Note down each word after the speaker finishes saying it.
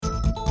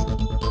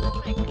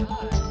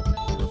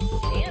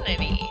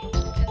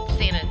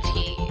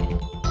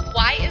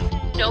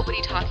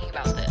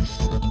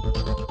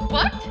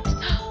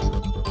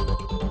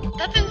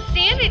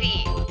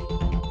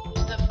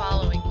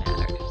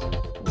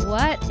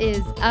What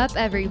is up,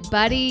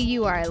 everybody?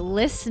 You are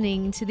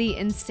listening to the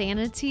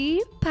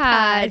Insanity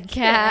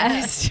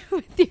Podcast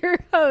with your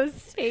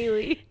hosts,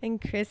 Haley and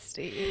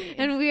Christy.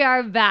 And we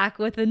are back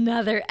with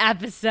another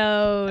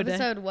episode.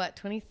 Episode what,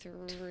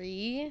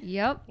 23?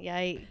 Yep.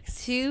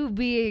 Yikes. To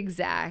be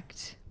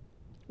exact.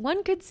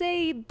 One could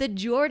say the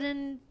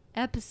Jordan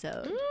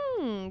episode.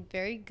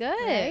 Very good.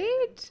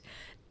 Right?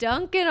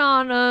 Dunking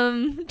on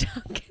them.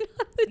 Dunking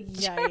on the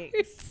Yikes.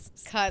 Charts.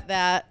 Cut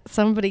that.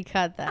 Somebody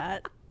cut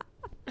that.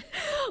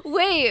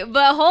 Wait,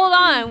 but hold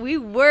on. We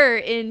were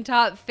in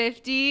top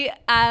 50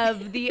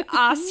 of the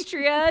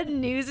Austria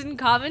news and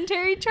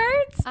commentary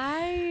charts.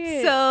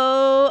 I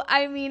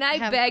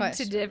beg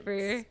to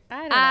differ.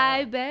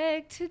 I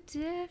beg to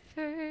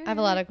differ. I have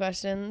a lot of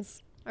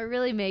questions. We're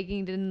really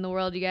making it in the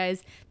world, you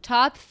guys.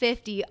 Top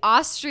 50,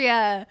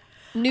 Austria.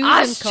 News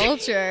and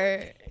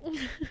culture.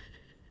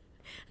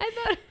 I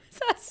thought it was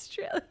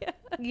Australia.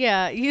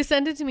 Yeah, you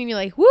sent it to me and you're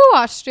like, woo,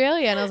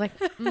 Australia. And I was like,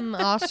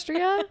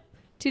 Austria?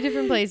 Two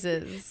different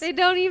places. They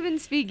don't even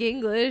speak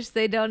English.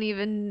 They don't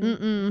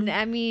even,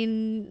 I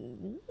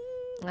mean,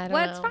 I don't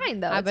it's know. fine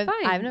though. It's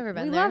fine. I've never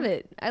been we there. We love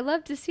it. I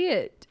love to see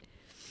it.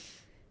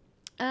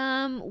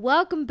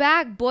 Welcome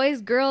back,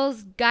 boys,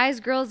 girls, guys,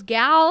 girls,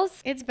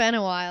 gals. It's been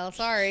a while.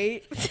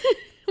 Sorry.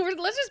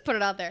 Let's just put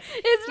it out there.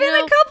 It's been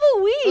a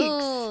couple weeks.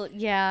 Oh,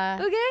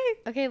 yeah.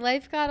 Okay,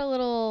 life got a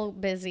little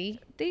busy.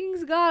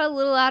 Things got a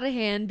little out of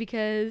hand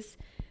because,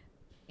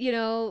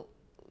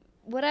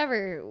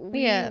 whatever.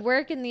 We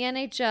work in the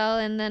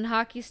NHL and then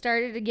hockey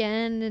started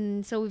again.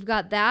 And so we've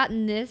got that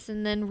and this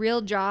and then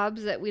real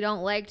jobs that we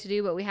don't like to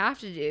do, but we have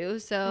to do.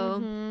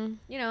 So,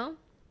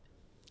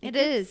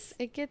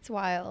 it gets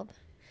wild.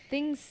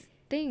 Things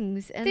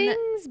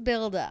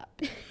build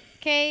up.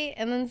 Okay.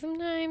 And then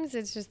sometimes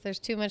it's just, there's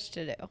too much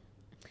to do.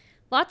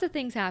 Lots of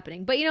things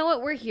happening. But you know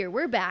what? We're here.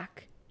 We're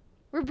back.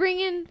 We're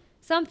bringing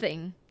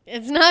something.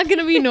 It's not going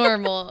to be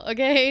normal.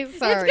 Okay.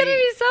 Sorry. It's going to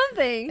be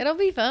something. It'll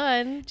be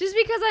fun. Just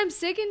because I'm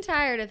sick and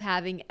tired of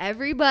having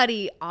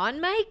everybody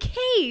on my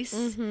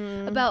case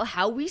about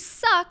how we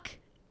suck.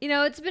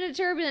 It's been a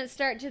turbulent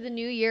start to the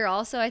new year.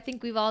 Also, I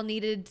think we've all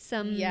needed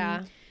some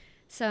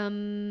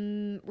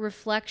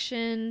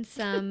reflection,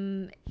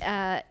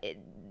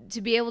 to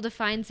be able to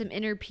find some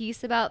inner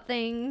peace about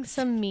things.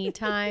 Some me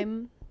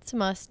time.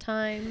 Some us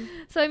time.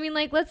 So,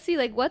 let's see,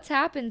 what's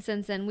happened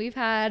since then. We've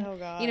had,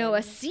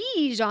 a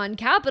siege on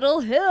Capitol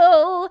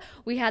Hill.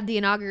 We had the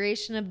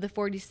inauguration of the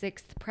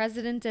 46th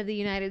president of the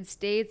United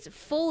States,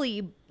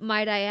 fully,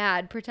 might I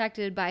add,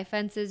 protected by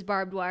fences,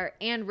 barbed wire,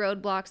 and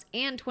roadblocks,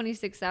 and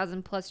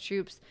 26,000 plus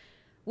troops,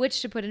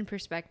 which, to put in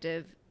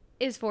perspective,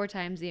 is 4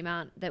 times the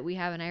amount that we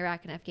have in Iraq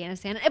and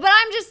Afghanistan. But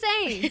I'm just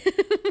saying.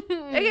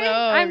 Okay?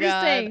 I'm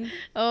just saying.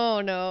 Oh,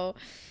 no.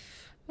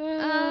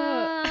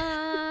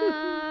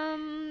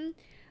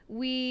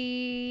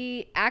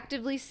 We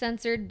actively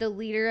censored the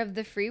leader of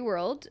the free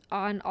world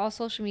on all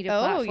social media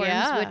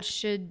platforms, which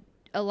should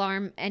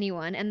alarm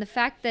anyone. And the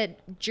fact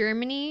that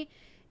Germany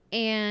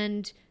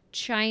and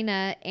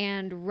China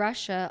and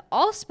Russia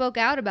all spoke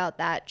out about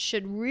that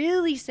should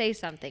really say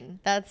something.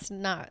 That's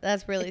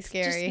really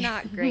scary. It's just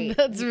not great.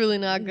 That's really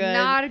not good.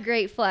 Not a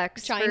great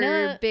flex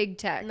China, for big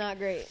tech. Not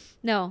great.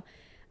 No.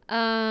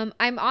 I'm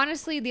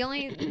honestly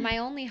my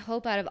only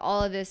hope out of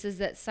all of this is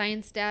that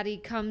Science Daddy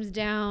comes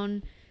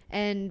down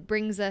and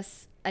brings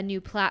us a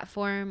new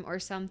platform or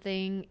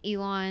something.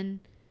 Elon,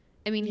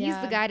 he's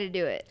the guy to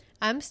do it.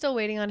 I'm still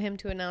waiting on him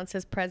to announce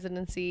his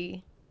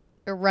presidency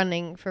or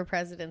running for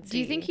presidency. Do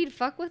you think he'd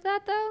fuck with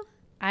that though?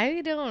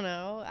 I don't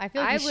know. I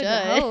feel like he should.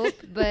 I would hope,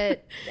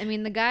 but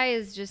the guy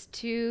is just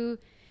too.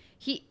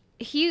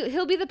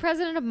 He'll be the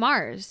president of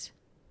Mars.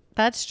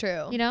 That's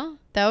true.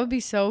 That would be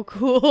so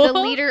cool. The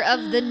leader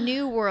of the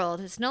new world.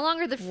 It's no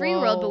longer the free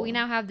world, but we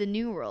now have the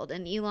new world,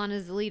 and Elon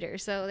is the leader.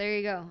 So there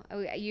you go.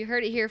 You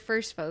heard it here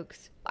first,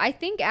 folks. I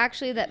think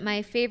actually that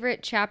my favorite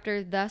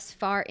chapter thus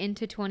far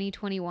into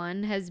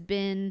 2021 has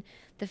been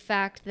the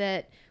fact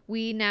that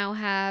we now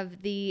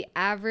have the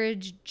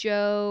average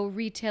Joe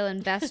retail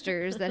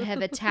investors that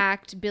have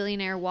attacked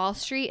billionaire Wall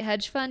Street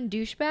hedge fund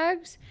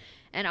douchebags.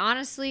 And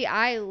honestly,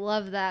 I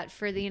love that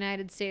for the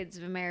United States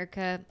of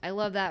America. I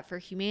love that for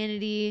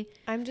humanity.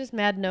 I'm just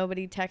mad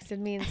nobody texted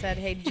me and said,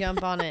 hey,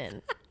 jump on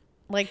in.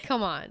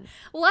 Come on.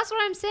 Well, that's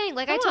what I'm saying.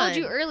 I told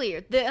you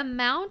earlier, the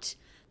amount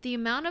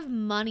of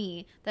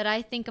money that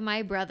I think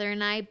my brother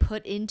and I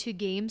put into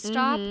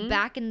GameStop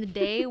back in the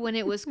day when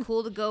it was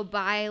cool to go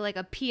buy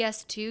a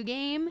PS2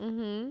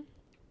 game,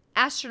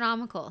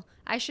 astronomical.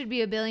 I should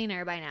be a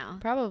billionaire by now.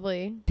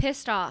 Probably.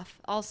 Pissed off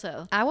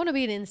also. I want to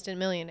be an instant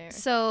millionaire.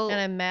 And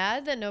I'm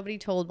mad that nobody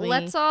told me.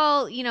 Let's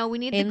all, we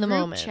need the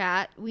group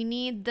chat. We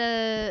need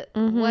the,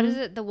 what is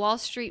it? The Wall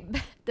Street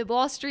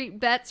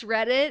Bets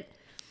Reddit.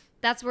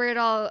 That's where it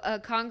all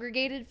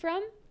congregated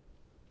from.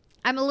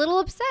 I'm a little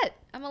upset.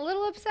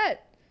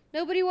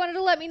 Nobody wanted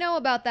to let me know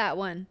about that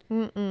one.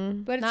 But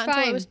it's not fine.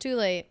 until it was too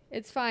late.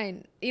 It's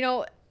fine.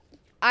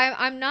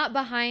 I'm not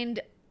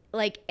behind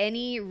like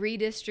any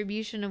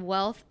redistribution of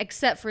wealth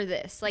except for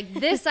this. Like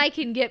this I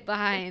can get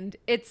behind.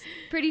 It's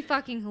pretty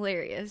fucking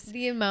hilarious.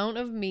 The amount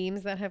of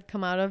memes that have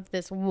come out of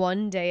this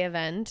one day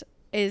event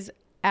is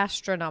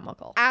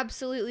astronomical.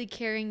 Absolutely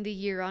carrying the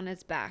year on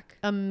its back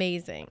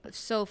Amazing.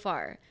 so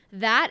far.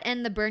 That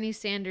and the Bernie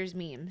Sanders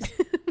memes.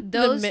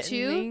 Those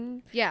two.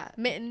 Meme. Yeah.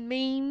 Mitten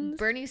memes.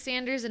 Bernie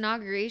Sanders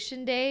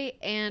inauguration day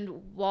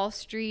and Wall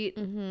Street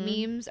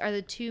memes are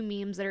the two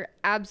memes that are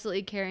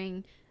absolutely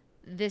carrying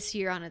this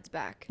year on its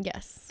back.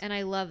 Yes. And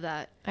I love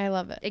that. I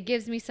love it. It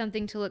gives me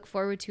something to look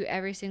forward to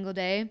every single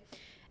day.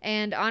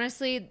 And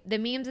honestly, the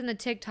memes and the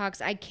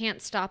TikToks, I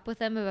can't stop with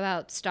them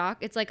about stock.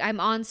 It's like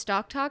I'm on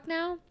Stock Talk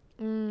now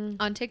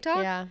on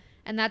TikTok. Yeah.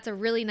 And that's a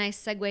really nice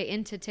segue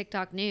into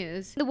TikTok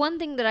news. The one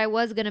thing that I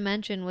was going to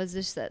mention was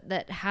just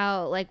that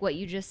how, like what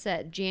you just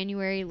said,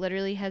 January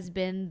literally has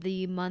been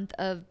the month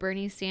of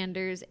Bernie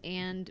Sanders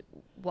and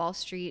Wall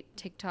Street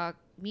TikTok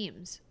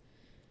memes.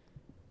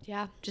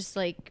 Yeah. Just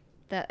like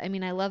that. I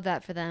mean, I love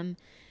that for them.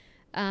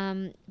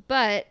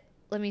 But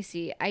let me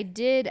see. I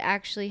did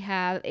actually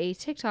have a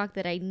TikTok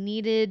that I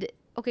needed.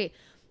 Okay.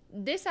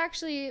 This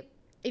actually,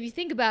 if you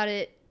think about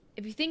it,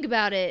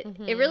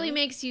 it really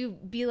makes you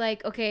be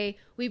like, okay,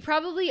 we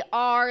probably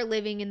are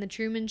living in the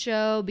Truman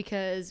Show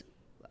because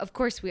of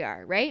course we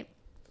are, right?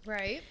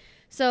 Right.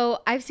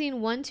 So I've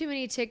seen one too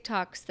many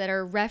TikToks that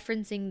are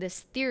referencing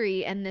this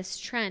theory and this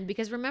trend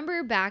because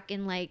remember back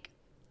in like,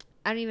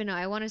 I don't even know,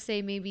 I want to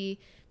say maybe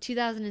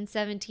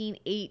 2017,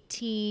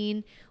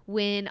 18,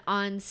 when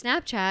on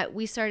Snapchat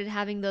we started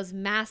having those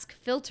mask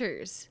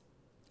filters.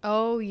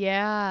 Oh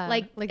yeah.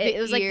 Like it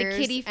was like the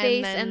kitty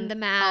face and the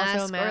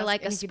mask, or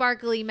like a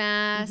sparkly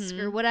mask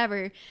or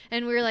whatever.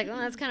 And we were like, oh,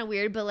 that's kind of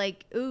weird, but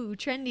like, ooh,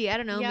 trendy. I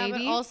don't know, yeah,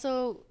 maybe. but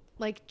also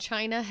like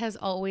China has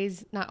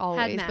always, not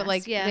always, masks, but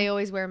like yeah. they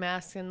always wear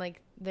masks and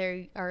like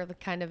they are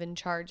kind of in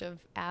charge of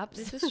apps.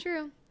 This is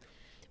true.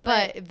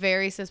 but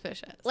very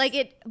suspicious.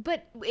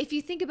 But if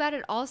you think about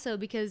it also,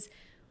 because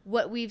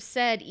what we've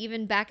said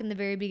even back in the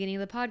very beginning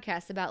of the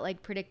podcast about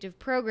like predictive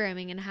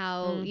programming and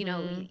how, you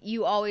know,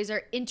 you always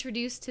are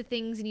introduced to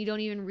things and you don't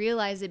even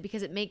realize it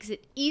because it makes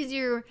it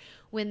easier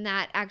when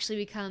that actually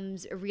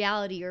becomes a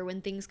reality or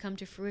when things come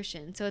to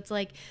fruition. So it's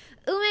like,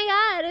 oh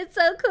my God, it's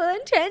so cool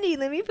and trendy.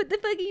 Let me put the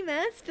fucking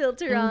mask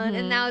filter on.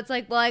 And now it's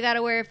like, well, I got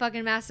to wear a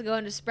fucking mask to go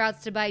into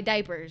Sprouts to buy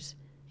diapers.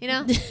 You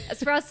know,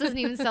 Sprouts doesn't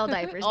even sell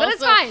diapers, but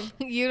it's fine.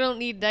 You don't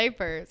need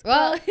diapers.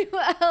 Well,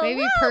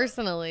 maybe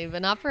personally,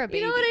 but not for a baby.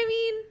 You know what I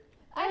mean?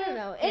 I don't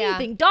know.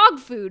 Anything. Dog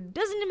food.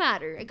 Doesn't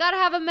matter. I gotta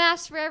have a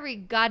mask for every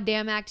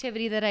goddamn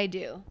activity that I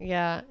do.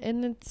 Yeah,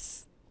 and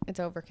it's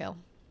overkill.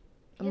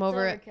 I'm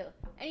over it.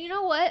 And you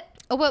know what?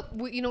 Oh,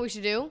 what you know what we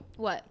should do?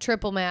 What?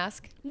 Triple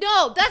mask.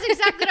 No, that's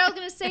exactly what I was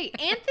gonna say.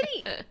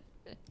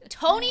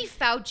 Tony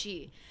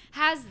Fauci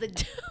has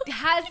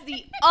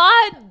the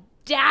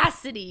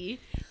audacity.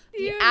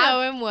 You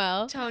know him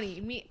well.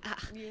 Tony,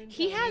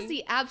 he has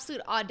the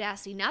absolute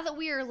audacity. Now that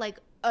we are like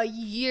a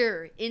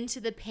year into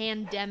the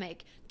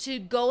pandemic, to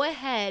go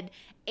ahead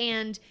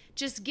and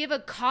just give a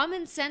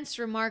common sense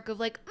remark of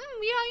like,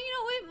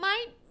 it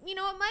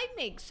might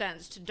make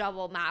sense to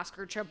double mask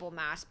or triple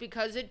mask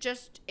because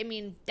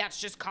that's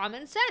just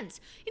common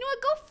sense. You know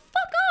what? Go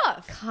fuck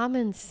off.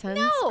 Common sense?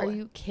 No. Are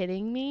you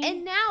kidding me?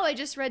 And now I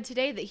just read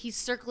today that he's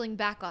circling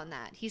back on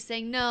that. He's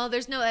saying, no,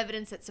 there's no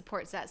evidence that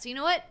supports that. So you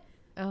know what?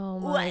 Oh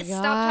my God.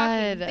 Stop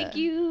talking. Thank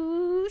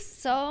you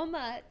so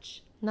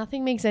much.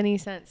 Nothing makes any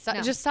sense.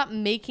 No. Just stop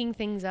making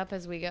things up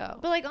as we go.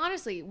 But like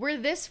honestly, we're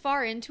this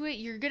far into it.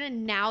 You're gonna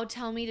now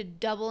tell me to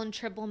double and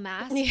triple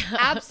mask? Yeah.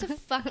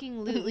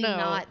 Absolutely No.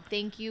 not.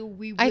 Thank you.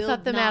 We will I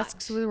thought the not.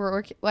 masks were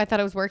working. Well, I thought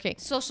it was working.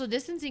 Social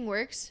distancing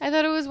works. I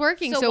thought it was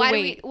working. So why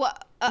wait. do we?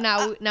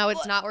 Now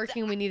it's not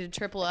working. We need to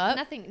triple up.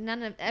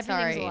 Everything's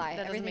Sorry, a lie.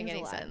 that doesn't make Everything's any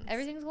a lie. sense.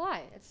 Everything's a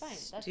lie. It's fine.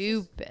 That's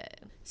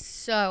Stupid.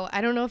 So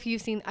I don't know if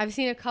you've seen. I've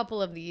seen a couple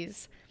of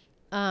these.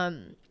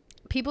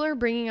 People are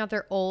bringing out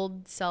their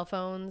old cell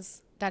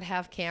phones that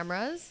have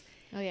cameras.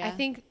 Oh yeah. I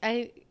think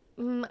I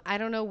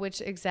don't know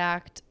which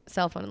exact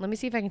cell phone. Let me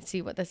see if I can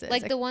see what this is.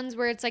 Like the ones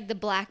where it's like the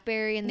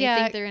BlackBerry and they Yeah,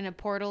 think they're in a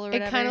portal or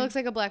whatever. It kind of looks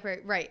like a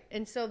BlackBerry, right?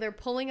 And so they're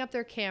pulling up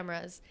their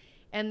cameras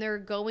and they're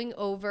going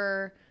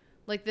over,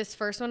 like this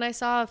first one I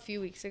saw a few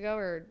weeks ago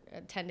or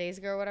 10 days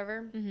ago or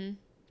whatever,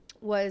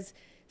 was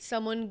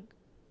someone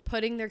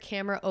putting their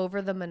camera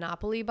over the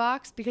Monopoly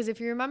box. Because if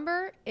you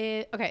remember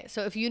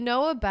so if you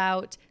know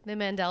about the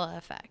Mandela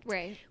effect,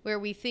 right, where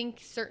we think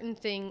certain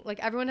thing, like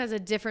everyone has a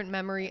different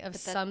memory of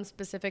some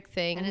specific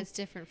thing, and it's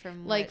different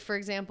from like for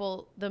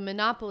example, the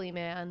Monopoly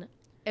man,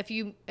 if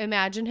you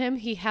imagine him,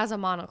 he has a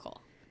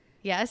monocle,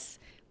 yes,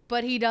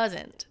 but he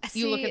doesn't.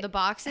 You look at the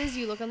boxes,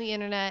 you look on the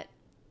internet,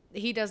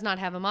 he does not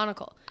have a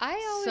monocle. I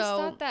always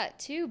thought that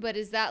too, but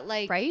is that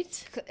like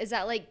right? Is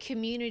that like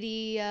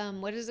community?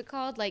 What is it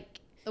called? Like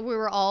we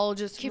were all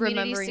just community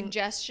remembering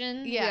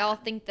suggestion. Yeah, we all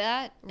think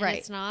that, and right?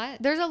 It's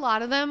not. There's a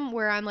lot of them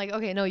where I'm like,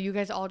 okay, no, you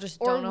guys all just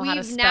don't know how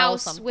to spell now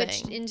something.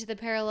 Switched into the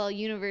parallel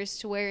universe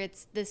to where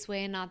it's this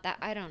way and not that.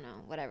 I don't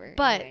know. Whatever.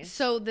 But anyways.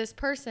 so this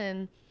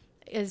person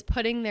is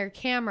putting their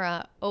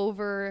camera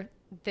over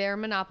their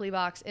Monopoly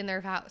box in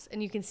their house.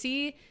 And you can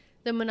see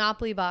the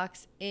Monopoly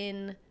box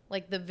in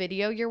like the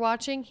video you're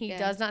watching. He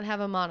does not have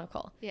a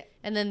monocle. Yeah.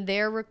 And then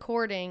they're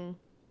recording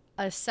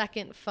a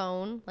second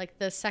phone, like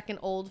the second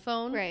old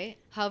phone, right,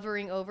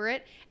 hovering over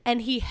it,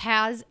 and he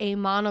has a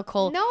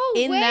monocle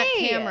in that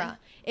camera.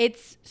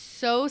 It's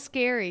so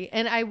scary.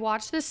 And I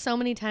watched this so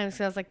many times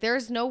because I was like,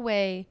 there's no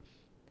way,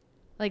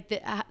 like,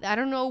 I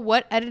don't know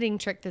what editing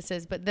trick this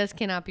is, but this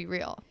cannot be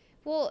real.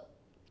 Well,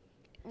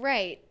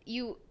 right.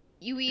 You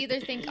either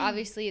think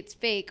obviously it's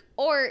fake,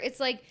 or it's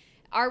like,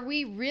 are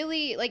we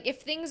really, like,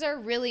 if things are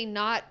really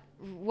not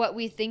what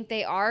we think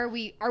they are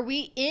we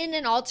in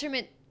an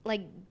alternate,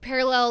 like,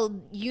 parallel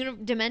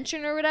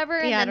dimension or whatever,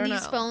 and then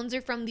these phones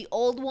are from the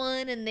old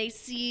one, and they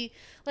see,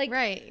 like,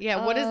 right,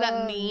 yeah, what does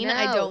that mean? No.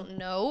 I don't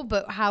know,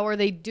 but how are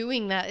they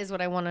doing that is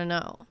what I want to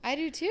know. I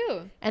do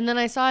too. And then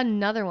I saw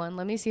another one.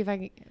 Let me see if I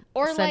can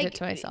send it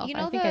to myself. You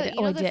know,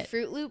 the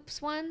Fruit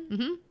Loops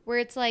one, where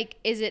it's like,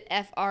 is it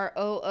FROOT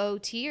or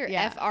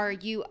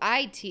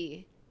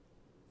FRUIT?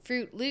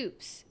 Fruit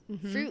Loops.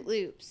 Fruit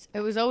Loops.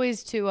 It was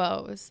always 2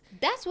 O's.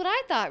 That's what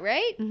I thought,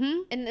 right?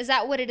 And is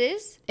that what it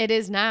is? It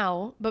is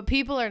now, but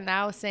people are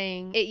now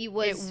saying it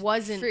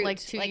wasn't fruit, like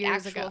 2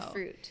 years ago.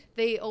 Fruit.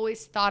 They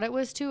always thought it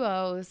was 2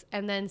 O's,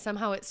 and then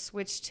somehow it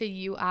switched to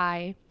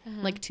UI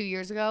like 2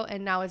 years ago,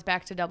 and now it's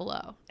back to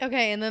 00.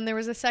 Okay, and then there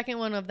was a second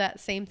one of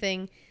that same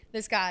thing.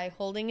 This guy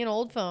holding an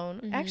old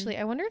phone. Actually,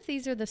 I wonder if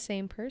these are the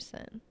same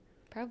person.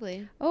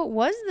 Probably. Oh, it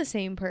was the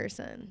same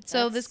person.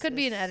 So this could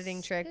be an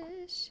editing trick,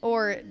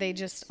 or they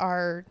just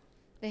are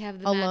they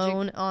have the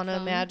alone on a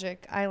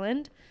magic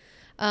island.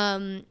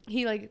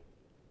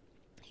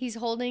 He's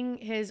holding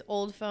his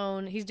old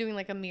phone. He's doing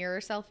like a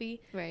mirror selfie,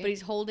 right? But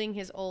he's holding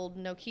his old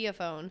Nokia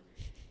phone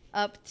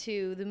up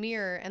to the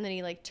mirror, and then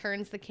he like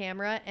turns the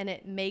camera, and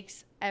it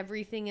makes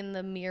everything in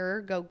the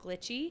mirror go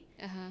glitchy.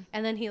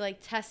 And then he like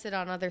tests it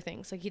on other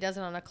things. Like he does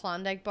it on a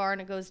Klondike bar,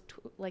 and it goes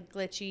like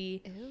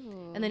glitchy.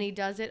 Ew. And then he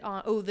does it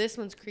on this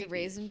one's creepy. The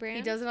Raisin Bran.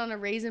 He does it on a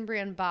Raisin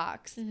Bran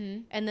box,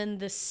 and then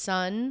the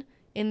sun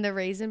in the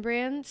Raisin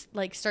Brans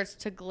like starts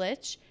to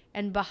glitch,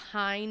 and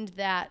behind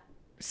that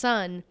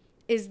sun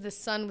is the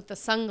sun with the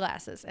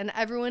sunglasses, and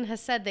everyone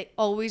has said they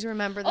always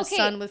remember the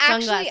sun with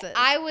sunglasses. Actually,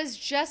 I was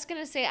just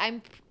gonna say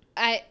I'm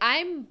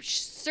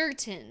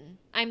certain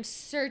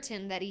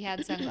that he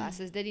had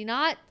sunglasses. Did he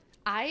not?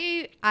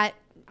 I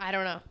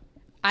don't know.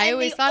 I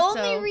always thought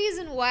so. The only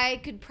reason why I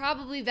could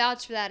probably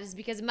vouch for that is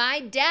because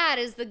my dad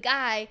is the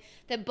guy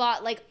that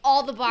bought like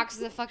all the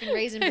boxes of fucking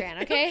Raisin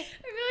Bran. Okay. I feel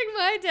like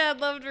my dad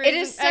loved Raisin. It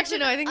is such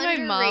an I think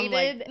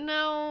underrated, my mom.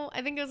 No,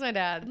 I think it was my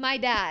dad. My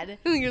dad.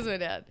 I think it was my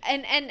dad.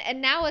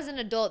 And now as an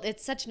adult,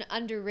 it's such an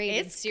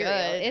underrated cereal.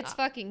 Good. It's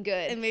fucking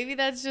good. And maybe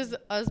that's just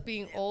us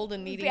being old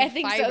and needing I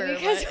think fiber. So,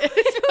 because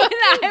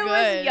when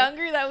I was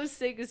younger, that was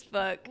sick as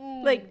fuck.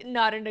 Like,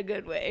 not in a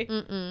good way.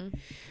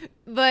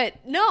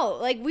 But no,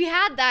 like, we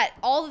had that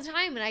all the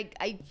time, and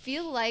I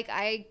feel like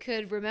I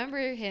could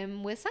remember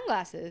him with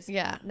sunglasses.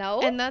 Yeah.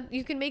 No? And that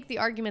you can make the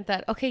argument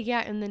that, okay,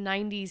 yeah, in the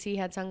 90s he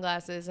had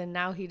sunglasses, and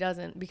now he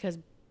doesn't because,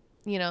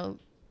 you know,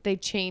 they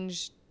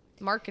changed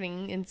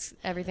marketing and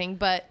everything.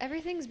 But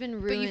everything's been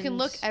ruined. But you can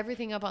look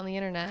everything up on the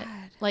internet.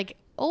 God. Like,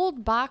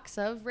 old box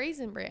of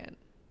Raisin Bran,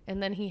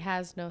 and then he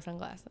has no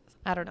sunglasses.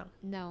 I don't know.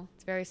 No.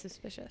 It's very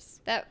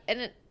suspicious.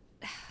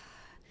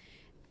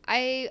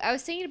 I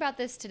was thinking about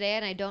this today,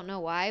 and I don't know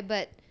why,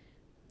 but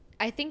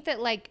I think that,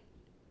 like,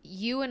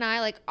 you and I,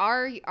 like,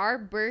 our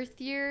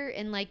birth year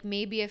and, like,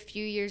 maybe a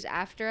few years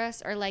after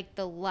us are, like,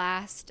 the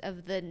last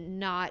of the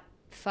not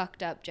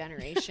fucked up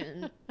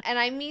generation. And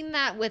I mean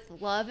that with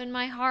love in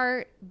my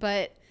heart,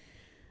 but,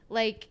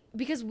 like,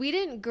 because we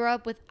didn't grow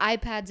up with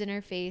iPads in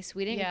our face.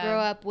 We didn't grow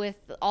up with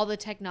all the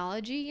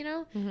technology, you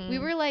know? We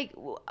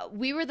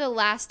were the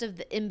last of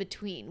the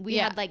in-between. We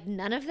had, like,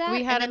 none of that,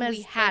 we had and then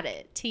we had like,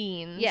 it.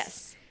 Teens.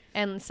 Yes.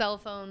 And cell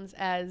phones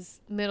as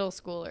middle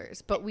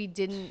schoolers, but we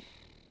didn't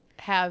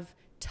have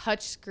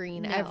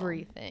touchscreen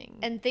everything.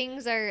 And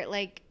things are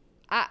like,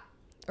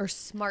 or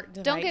smart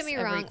device. Don't get me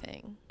wrong.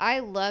 Everything. I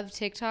love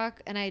TikTok,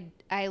 and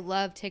I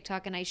love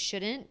TikTok, and I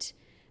shouldn't,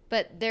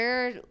 but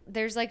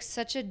there's like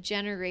such a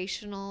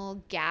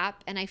generational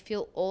gap, and I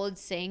feel old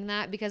saying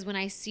that because when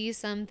I see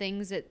some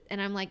things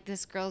and I'm like,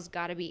 this girl's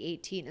got to be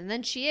 18, and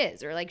then she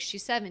is, or like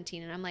she's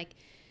 17, and I'm like,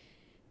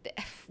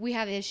 we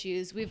have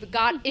issues. We've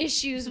got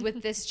issues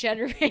with this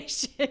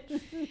generation.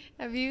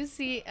 Have you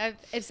seen,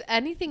 if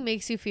anything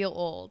makes you feel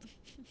old,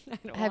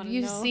 have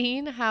you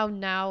seen how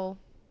now,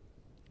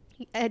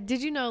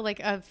 did you know, like,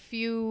 a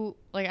few,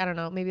 like, I don't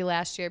know, maybe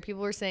last year,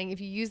 people were saying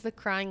if you use the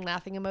crying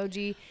laughing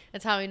emoji,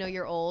 that's how I know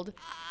you're old.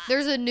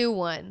 There's a new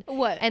one.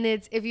 What? And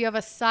it's if you have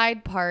a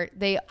side part,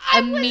 they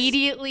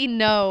immediately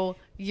know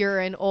you're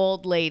an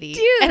old lady.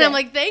 Dude. And I'm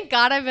like, thank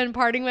God I've been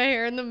parting my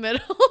hair in the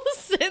middle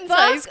since since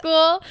high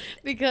school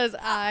because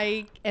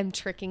I am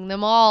tricking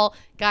them all.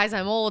 Guys,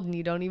 I'm old and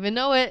you don't even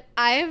know it.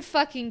 I am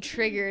fucking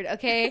triggered,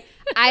 okay?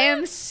 I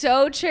am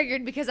so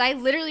triggered because I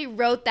literally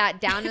wrote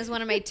that down as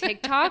one of my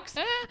TikToks.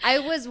 I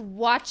was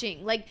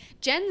watching. Like,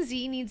 Gen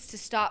Z needs to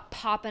stop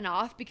popping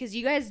off because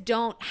you guys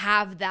don't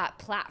have that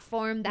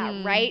platform,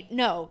 that right?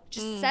 No,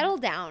 just settle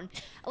down.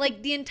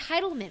 Like, the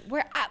entitlement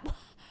where I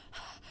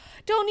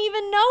don't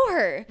even know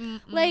her.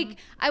 Like,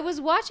 I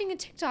was watching a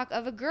TikTok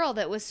of a girl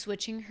that was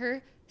switching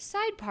her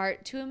side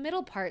part to a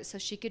middle part so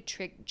she could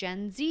trick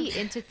Gen Z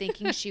into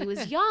thinking she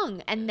was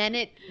young, and then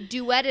it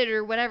duetted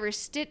or whatever,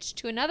 stitched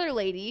to another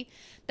lady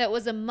that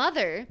was a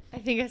mother. I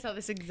think I saw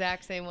this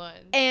exact same one.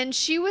 And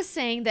she was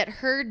saying that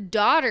her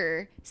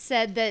daughter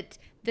said that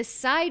the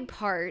side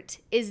part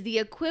is the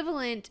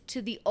equivalent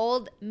to the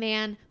old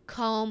man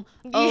comb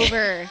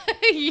over.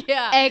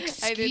 Yeah.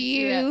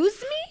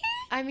 Excuse me?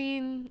 I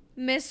mean,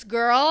 Miss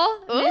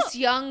Girl? Miss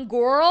Young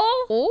Girl?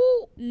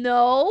 oh,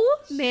 No,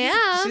 ma'am.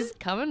 she's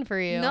coming for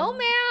you. No,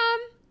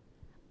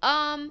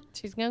 ma'am.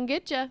 She's gonna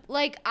get you.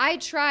 Like,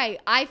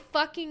 I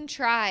fucking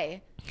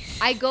try.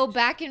 I go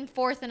back and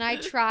forth and I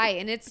try,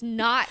 and it's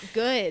not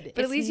good.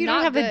 But at least you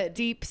don't have a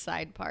deep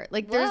side part.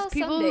 Like, Well, there's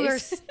people some who are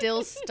days.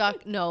 still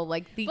stuck. No,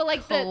 like the But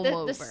like comb the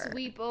over.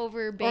 sweep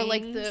over bangs. Or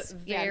like the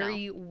Yeah, no.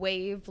 very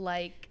wave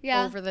like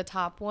Yeah. over the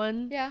top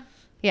one. Yeah.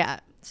 Yeah.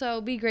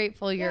 So be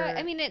grateful you're. Yeah,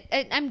 I mean,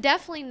 I'm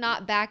definitely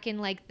not back in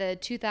like the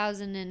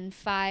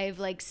 2005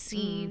 like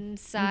scene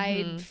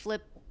side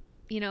flip,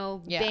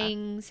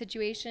 bang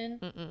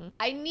situation.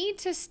 I need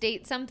to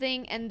state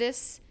something, and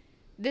this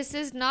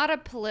is not a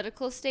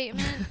political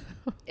statement.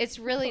 It's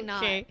really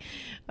not.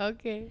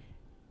 Okay.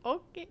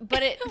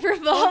 But it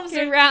revolves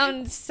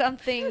around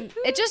something.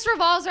 It just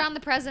revolves around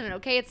the president.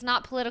 Okay, it's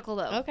not political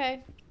though.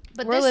 Okay.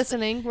 But We're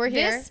listening. We're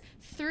here. This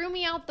threw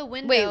me out the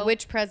window. Wait,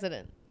 which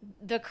president?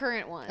 The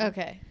current one.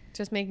 Okay.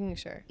 Just making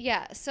sure.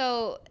 Yeah.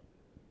 So,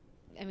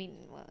 I mean,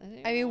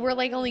 we're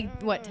like only,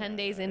 10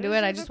 days into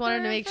it? I just wanted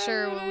to make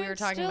sure what we were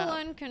talking Still about.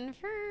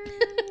 unconfirmed.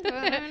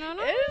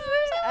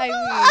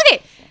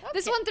 Okay.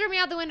 This one threw me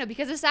out the window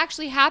because this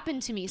actually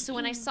happened to me. So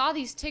when I saw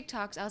these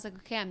TikToks, I was like,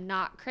 okay, I'm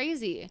not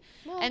crazy.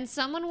 And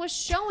someone was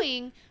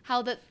showing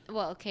how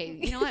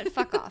you know what?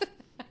 Fuck off.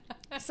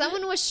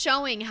 Someone was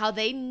showing how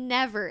they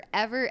never,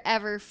 ever,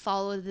 ever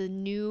follow the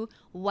new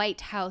White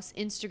House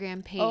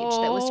Instagram page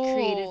that was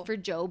created for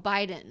Joe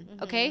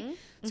Biden. Okay?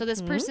 So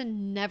this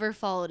person never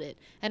followed it.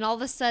 And all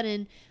of a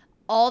sudden,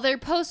 all their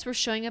posts were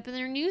showing up in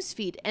their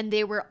newsfeed. And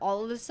they were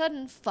all of a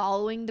sudden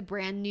following the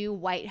brand new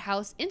White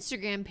House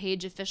Instagram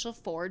page official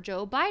for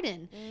Joe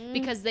Biden.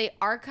 Because they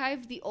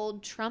archived the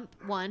old Trump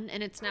one.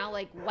 And it's now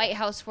like White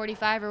House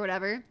 45 or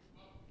whatever.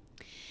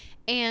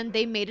 And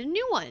they made a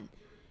new one.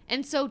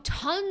 And so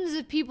tons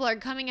of people are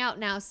coming out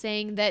now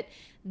saying that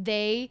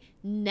they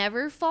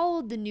never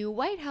followed the new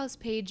White House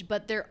page,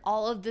 but they're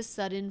all of the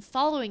sudden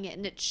following it,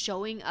 and it's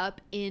showing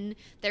up in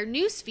their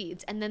news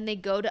feeds. And then they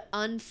go to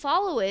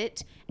unfollow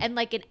it, and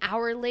like an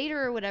hour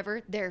later or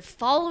whatever, they're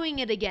following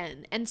it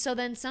again. And so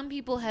then some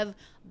people have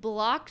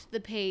blocked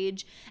the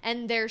page,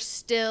 and they're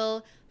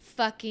still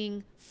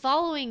fucking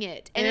following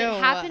it. And Ew. it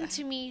happened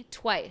to me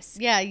twice.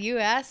 Yeah, you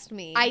asked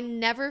me. I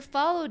never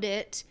followed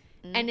it.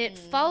 And it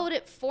followed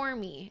it for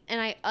me,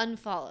 and I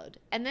unfollowed.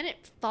 And then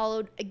it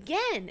followed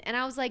again. And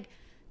I was like,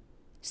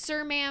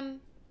 sir,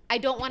 ma'am, I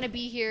don't want to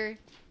be here.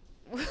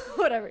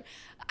 Whatever.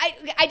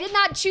 I did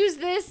not choose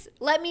this.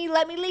 Let me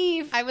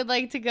leave. I would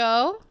like to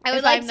go. I would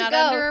if like I'm to not go.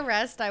 under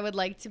arrest, I would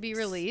like to be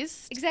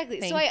released.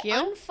 Exactly. So Thank you. I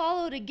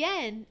unfollowed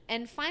again,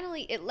 and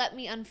finally it let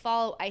me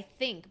unfollow, I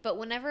think. But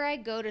whenever I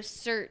go to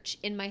search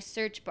in my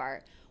search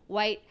bar,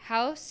 White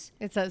House,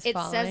 It says it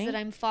following. says that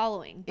I'm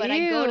following, but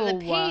I go to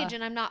the Ew. page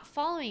and I'm not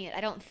following it.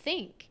 I don't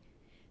think.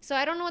 So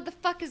I don't know what the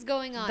fuck is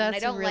going on. That's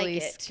and I don't really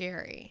like it.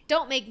 scary.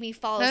 Don't make me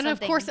follow And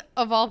something. of course,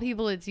 of all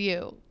people, it's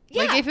you.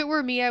 Like, Yeah. if it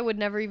were me, I would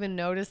never even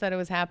notice that it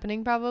was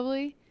happening,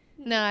 probably.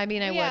 No, I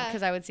mean, I would, Yeah.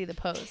 because I would see the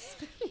posts.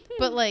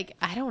 But, like,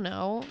 I don't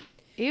know.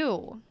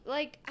 Ew.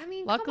 like, I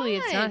mean, Luckily,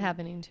 come it's not on.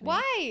 happening to me.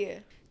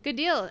 Why? Good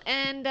deal.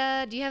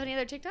 And do you have any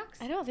other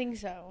TikToks? I don't think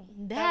so.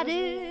 That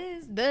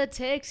is the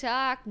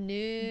TikTok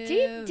news.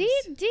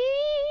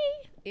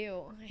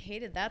 Ew, I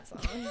hated that song.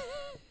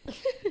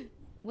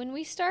 When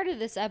we started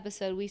this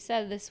episode, we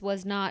said this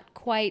was not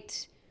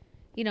quite,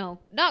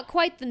 not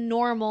quite the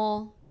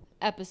normal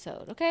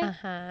episode, okay?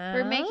 Uh-huh.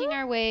 We're making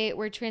our way.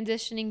 We're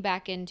transitioning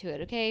back into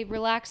it, okay?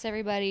 Relax,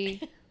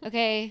 everybody,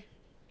 okay?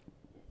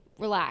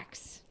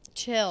 Relax.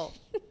 Chill.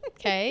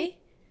 Okay?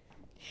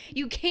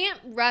 You can't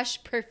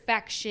rush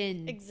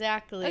perfection.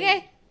 Exactly.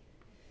 Okay?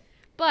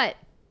 But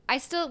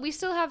we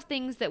still have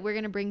things that we're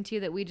going to bring to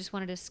you that we just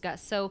want to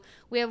discuss. So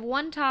we have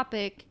one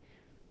topic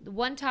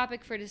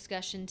for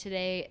discussion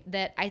today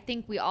that I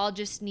think we all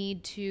just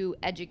need to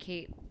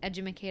educate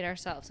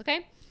ourselves,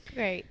 okay?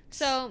 Great.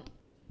 So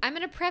I'm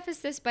going to preface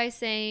this by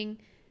saying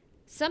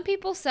some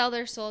people sell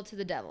their soul to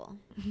the devil.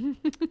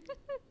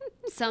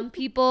 Some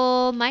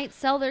people might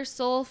sell their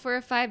soul for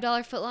a $5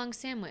 footlong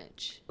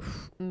sandwich.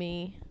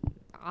 Me.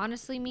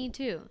 Honestly, me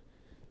too.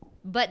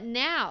 But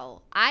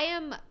now I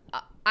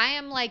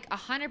am like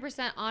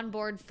 100% on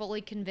board,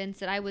 fully convinced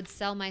that I would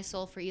sell my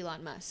soul for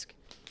Elon Musk.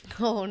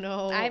 Oh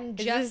no!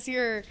 Is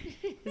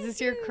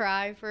this your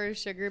cry for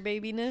sugar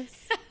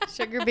babiness?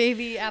 Sugar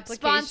baby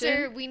application.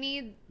 Sponsor. We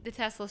need the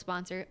Tesla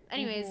sponsor.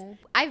 Anyways,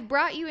 I've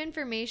brought you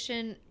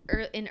information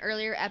in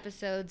earlier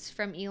episodes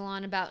from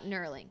Elon about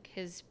Neuralink,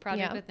 his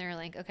project with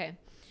Neuralink. Okay.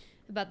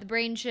 About the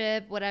brain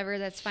chip, whatever,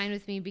 that's fine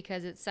with me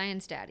because it's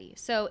Science Daddy.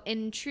 So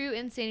in true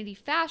Insanity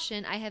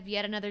fashion, I have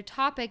yet another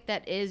topic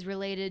that is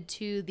related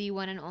to the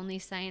one and only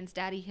Science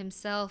Daddy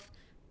himself.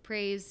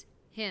 Praise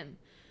him.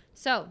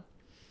 So,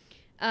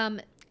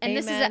 and a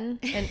this man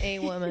is and a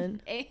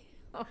woman.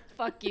 Oh,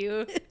 fuck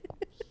you.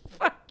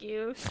 Fuck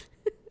you.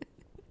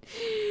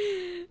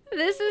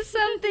 This is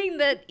something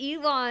that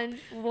Elon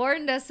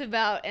warned us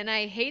about, and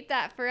I hate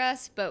that for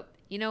us, but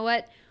you know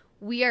what?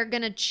 We are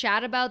going to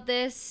chat about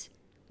this.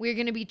 We're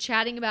going to be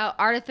chatting about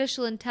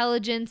artificial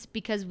intelligence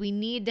because we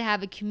need to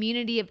have a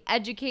community of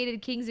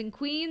educated kings and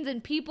queens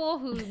and people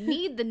who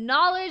need the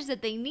knowledge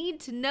that they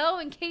need to know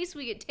in case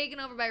we get taken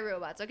over by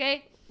robots,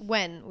 okay?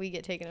 When we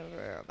get taken over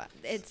by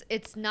robots.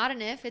 It's not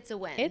an if, it's a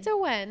when. It's a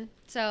when.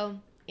 So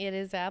it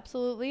is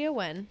absolutely a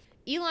when.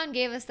 Elon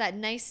gave us that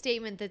nice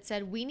statement that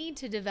said we need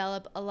to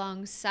develop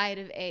alongside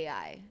of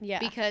AI. Yeah.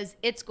 Because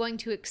it's going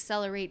to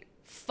accelerate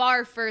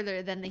far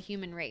further than the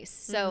human race.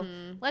 So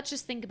let's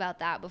just think about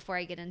that before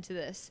I get into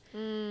this.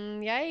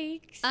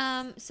 Yikes.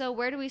 So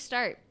where do we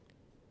start?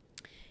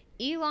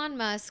 Elon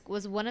Musk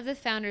was one of the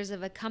founders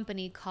of a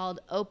company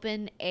called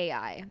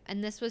OpenAI,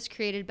 and this was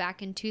created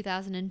back in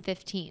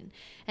 2015.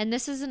 And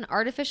this is an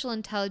artificial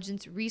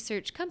intelligence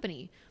research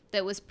company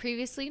that was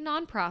previously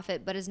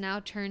nonprofit but is now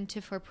turned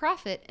to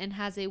for-profit and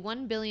has a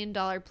 $1 billion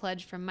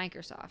pledge from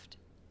Microsoft.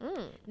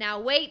 Now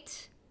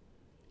wait,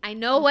 I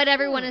know what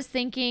everyone is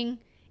thinking.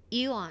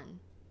 Elon,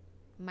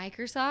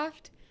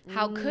 Microsoft?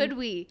 How could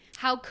we?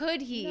 How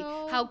could he?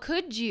 No. How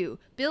could you?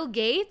 Bill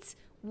Gates?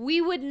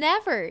 We would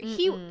never.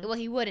 He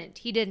wouldn't.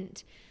 He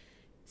didn't.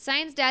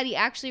 Science Daddy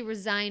actually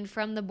resigned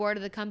from the board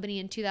of the company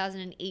in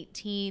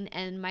 2018,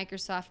 and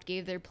Microsoft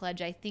gave their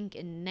pledge, I think,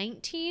 in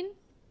 19.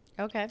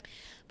 Okay.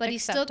 But he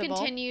still Acceptable.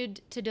 continued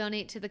to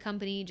donate to the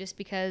company just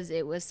because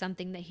it was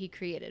something that he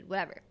created.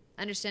 Whatever.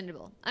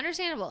 Understandable.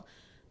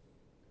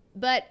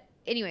 But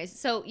anyways,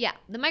 so yeah,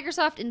 the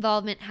Microsoft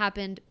involvement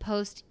happened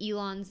post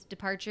Elon's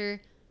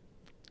departure.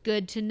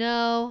 Good to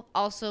know.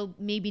 Also,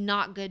 maybe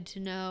not good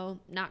to know.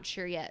 Not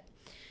sure yet.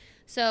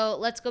 So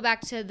let's go back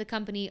to the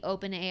company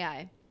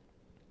OpenAI.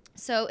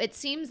 So it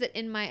seems that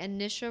in my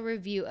initial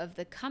review of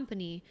the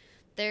company,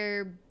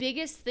 their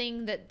biggest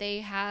thing that they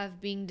have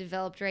being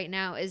developed right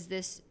now is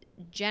this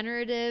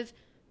generative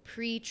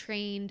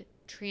pre-trained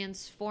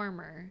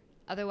transformer,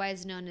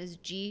 otherwise known as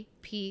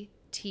GPT.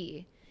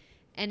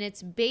 And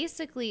it's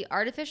basically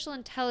artificial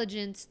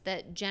intelligence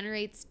that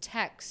generates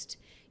text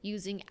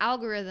using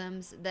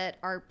algorithms that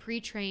are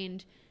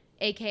pre-trained,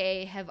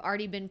 aka have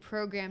already been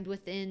programmed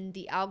within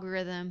the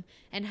algorithm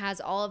and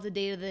has all of the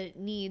data that it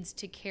needs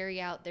to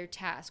carry out their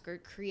task or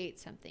create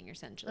something,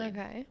 essentially.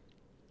 Okay.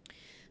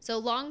 So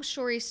long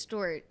story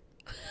short.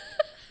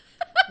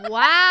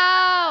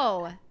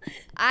 Wow.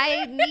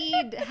 I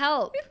need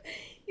help.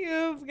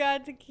 You've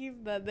got to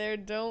keep that there.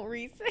 Don't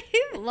re-say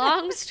that.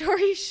 Long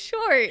story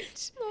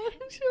short.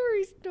 Long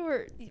story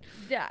short.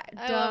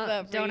 I love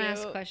that for don't you.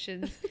 ask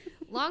questions.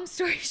 Long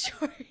story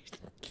short.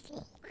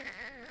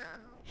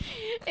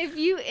 If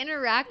you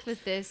interact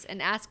with this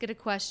and ask it a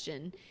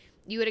question,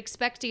 you would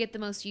expect to get the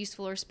most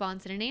useful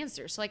response and an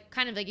answer. So like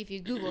kind of like if you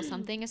Google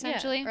something,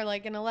 essentially. Yeah, or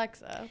like an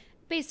Alexa.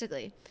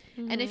 Basically.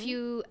 And if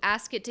you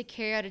ask it to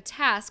carry out a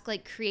task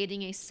like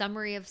creating a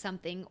summary of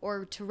something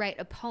or to write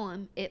a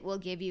poem, it will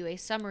give you a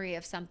summary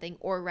of something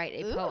or write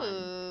a poem.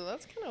 Ooh,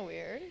 that's kind of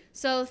weird.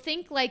 So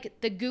think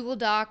like the Google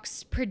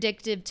Docs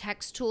predictive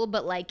text tool,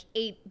 but like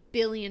 8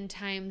 billion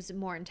times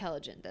more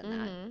intelligent than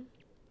that.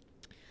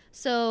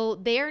 So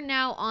they are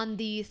now on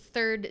the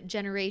third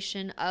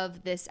generation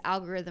of this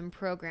algorithm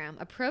program,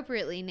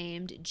 appropriately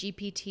named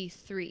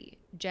GPT-3,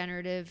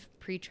 Generative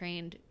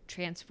Pre-trained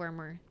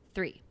Transformer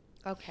 3.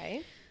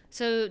 Okay.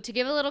 So to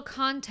give a little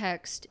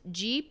context,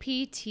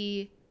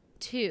 GPT-2,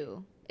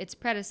 its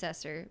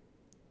predecessor,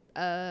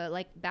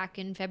 like back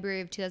in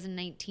February of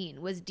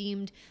 2019, was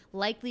deemed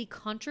likely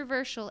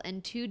controversial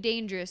and too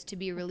dangerous to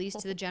be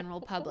released to the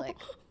general public.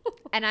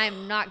 And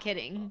I'm not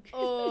kidding.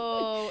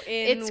 Oh,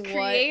 its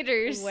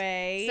creators what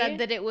way? said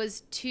that it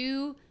was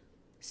too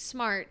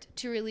smart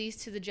to release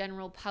to the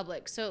general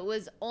public. So it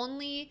was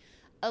only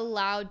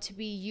allowed to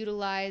be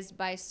utilized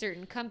by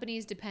certain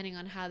companies depending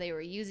on how they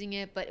were using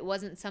it, but it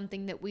wasn't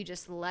something that we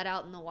just let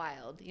out in the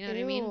wild. You know what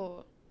I mean?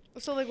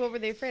 So like what were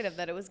they afraid of?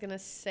 That it was going to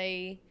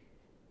say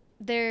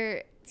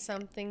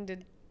something to...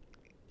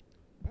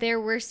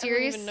 There were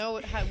serious... I don't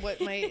even know what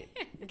my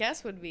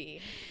guess would be.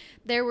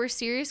 There were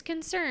serious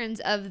concerns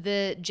of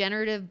the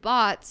generative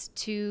bots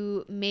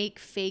to make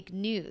fake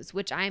news,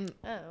 which I'm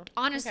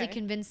honestly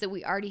convinced that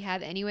we already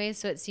have anyway,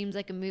 so it seems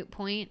like a moot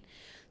point.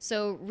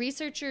 So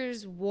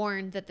researchers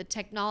warned that the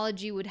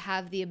technology would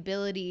have the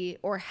ability,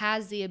 or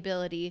has the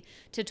ability,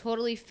 to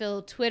totally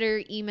fill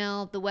Twitter,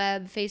 email, the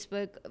web,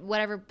 Facebook,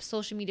 whatever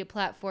social media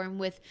platform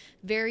with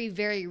very,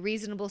 very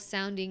reasonable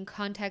sounding,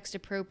 context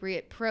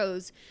appropriate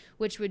prose,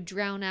 which would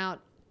drown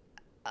out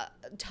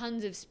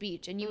tons of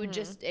speech. And you would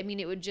just, I mean,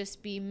 it would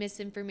just be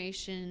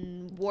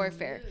misinformation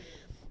warfare,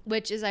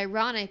 which is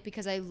ironic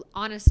because I,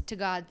 honest to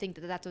God,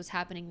 think that that's what's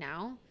happening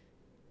now.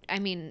 I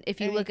mean, if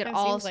you look at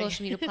all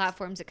social media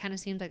platforms, it kind of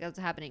seems like that's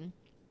happening.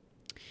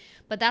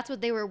 But that's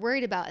what they were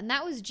worried about. And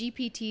that was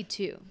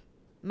GPT-2.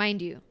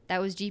 Mind you, that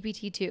was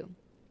GPT-2.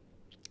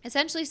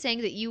 Essentially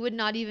saying that you would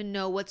not even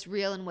know what's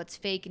real and what's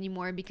fake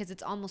anymore because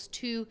it's almost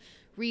too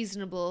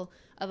reasonable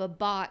of a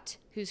bot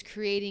who's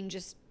creating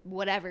just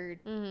whatever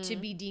to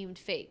be deemed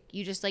fake.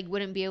 You just like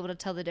wouldn't be able to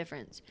tell the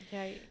difference.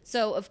 Yikes.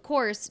 So, of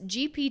course,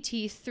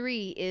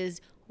 GPT-3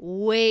 is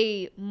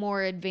way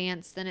more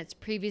advanced than its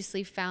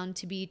previously found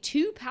to be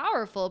too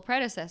powerful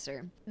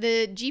predecessor.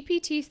 The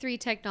GPT-3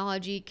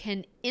 technology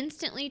can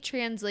instantly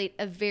translate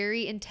a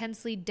very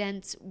intensely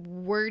dense,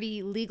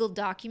 wordy legal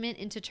document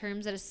into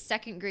terms that a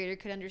second grader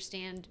could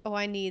understand. Oh,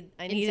 I need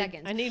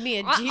seconds. I need me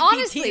a GPT-3.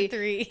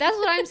 Honestly, that's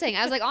what I'm saying.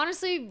 I was like,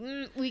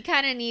 honestly, we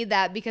kind of need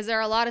that because there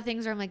are a lot of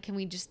things where I'm like, can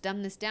we just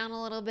dumb this down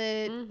a little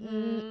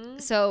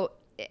bit? So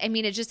I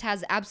mean, it just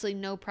has absolutely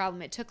no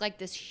problem. It took like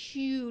this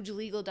huge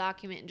legal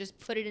document and just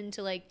put it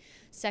into like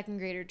second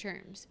grader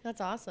terms.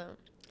 That's awesome.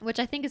 Which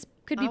I think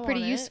could be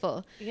pretty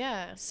useful.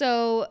 Yeah.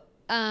 So,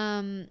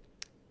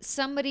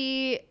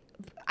 somebody,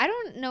 I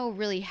don't know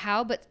really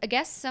how, but I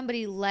guess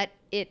somebody let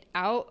it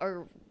out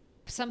or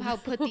somehow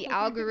put the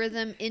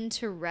algorithm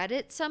into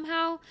Reddit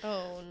somehow.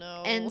 Oh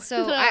no. And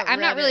so I'm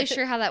not really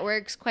sure how that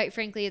works. Quite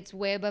frankly, it's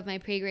way above my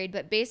pay grade,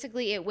 but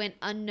basically it went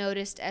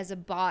unnoticed as a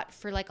bot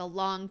for like a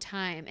long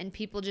time and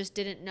people just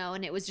didn't know,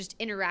 and it was just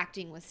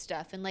interacting with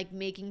stuff and like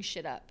making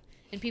shit up.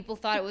 And people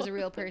thought it was a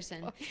real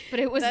person,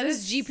 but it was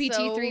this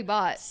GPT-3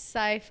 bot.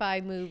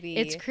 Sci-fi movie.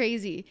 It's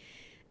crazy.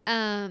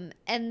 And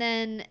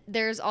then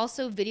there's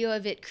also video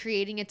of it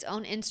creating its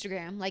own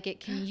Instagram. Like it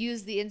can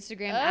use the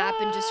Instagram app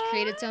and just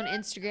create its own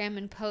Instagram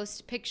and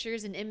post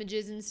pictures and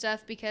images and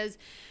stuff, because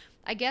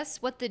I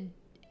guess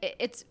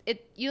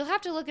you'll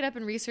have to look it up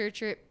and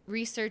research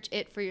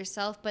it for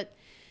yourself. But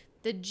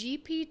the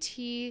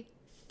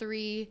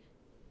GPT-3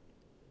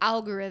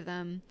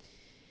 algorithm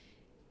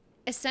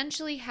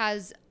essentially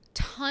has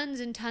tons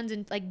and tons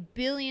and like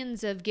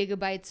billions of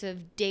gigabytes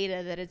of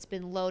data that it's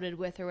been loaded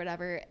with or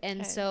whatever,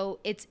 and so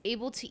it's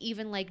able to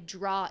even like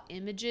draw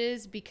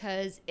images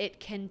because it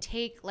can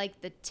take like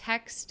the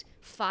text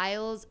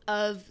files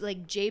of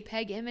like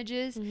JPEG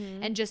images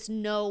and just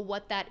know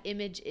what that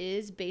image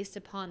is based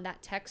upon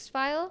that text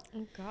file.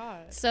 Oh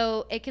god.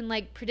 So it can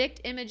like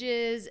predict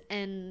images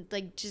and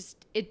like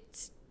just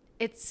it's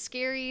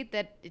scary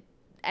that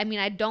I mean,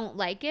 I don't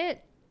like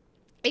it.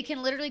 It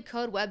can literally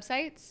code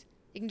websites.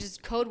 You can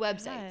just code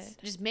websites.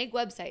 Just make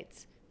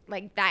websites.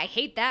 Like, I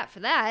hate that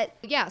for that.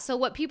 Yeah, so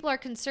what people are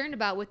concerned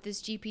about with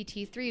this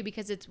GPT-3,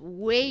 because it's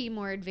way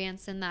more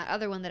advanced than that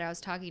other one that I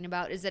was talking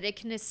about, is that it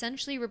can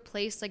essentially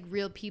replace, like,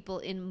 real people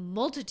in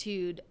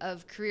multitude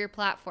of career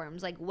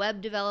platforms, like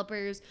web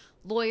developers,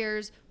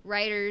 lawyers,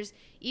 writers,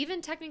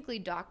 even technically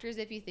doctors,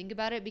 if you think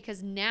about it,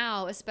 because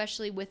now,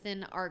 especially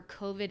within our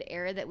COVID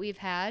era that we've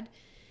had,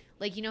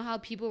 like, you know how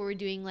people were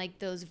doing, like,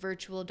 those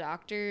virtual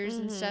doctors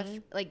and stuff?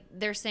 Like,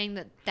 they're saying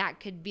that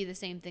could be the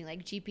same thing.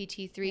 Like,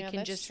 GPT-3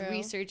 can just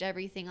research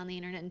everything on the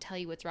internet and tell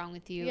you what's wrong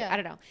with you. Yeah. I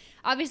don't know.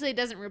 Obviously, it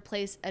doesn't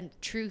replace a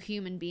true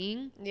human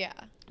being. Yeah.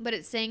 But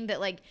it's saying that,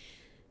 like,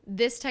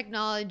 this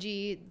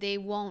technology, they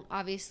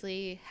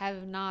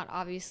have not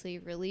obviously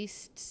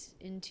released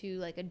into,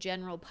 like, a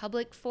general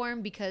public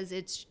form because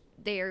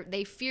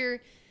they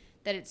fear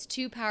that it's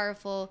too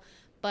powerful,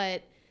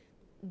 but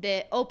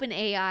the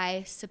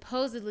OpenAI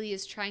supposedly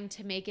is trying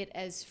to make it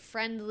as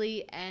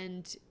friendly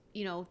and,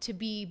 you know, to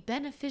be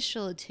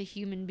beneficial to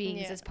human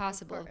beings as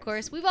possible. Of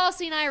course, we've all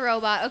seen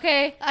iRobot,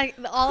 okay?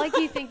 All I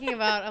keep thinking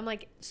about, I'm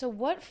like, so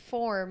what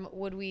form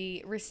would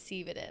we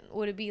receive it in?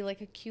 Would it be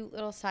like a cute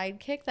little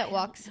sidekick that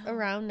walks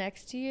around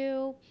next to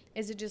you?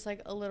 Is it just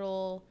like a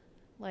little,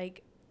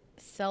 like,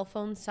 cell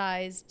phone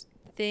sized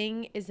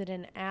thing? Is it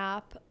an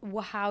app?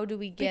 How do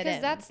we get it?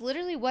 Because that's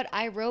literally what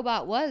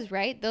iRobot was,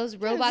 right? Those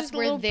robots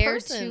were there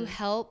to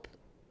help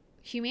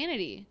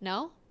humanity.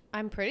 No,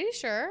 I'm pretty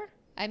sure.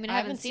 I mean, I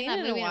haven't seen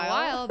that movie in a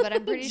while, but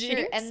I'm pretty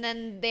sure. And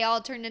then they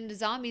all turned into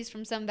zombies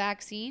from some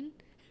vaccine,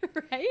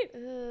 right?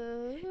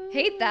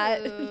 Hate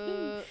that.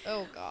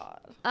 Oh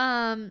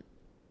god.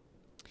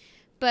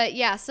 But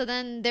yeah, so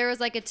then there was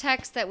like a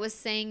text that was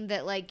saying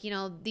that, like, you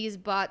know, these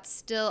bots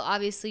still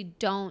obviously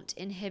don't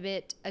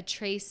inhibit a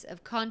trace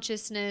of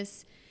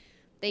consciousness.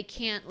 They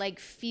can't like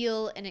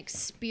feel and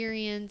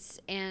experience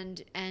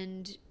and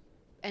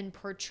and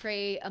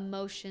portray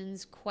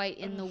emotions quite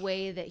in the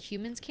way that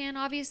humans can,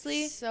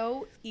 obviously.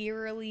 So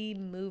eerily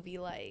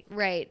movie-like.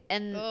 Right.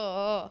 And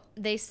Ugh.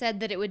 they said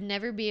that it would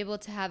never be able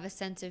to have a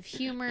sense of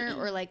humor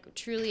or like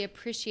truly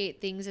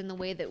appreciate things in the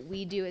way that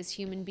we do as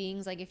human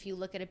beings. Like if you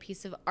look at a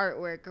piece of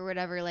artwork or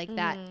whatever like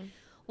that.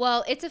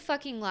 Well, it's a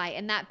fucking lie.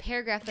 And that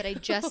paragraph that I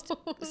just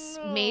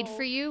made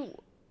for you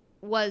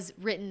was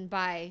written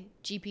by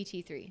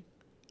GPT-3.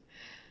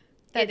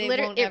 That it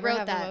won't ever wrote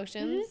have that.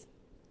 emotions.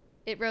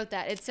 It wrote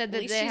that. It said At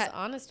that least she's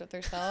honest with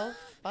herself.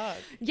 Fuck.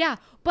 Yeah,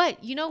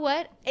 but you know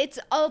what? It's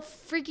a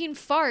freaking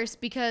farce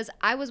because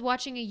I was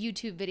watching a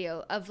YouTube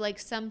video of like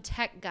some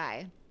tech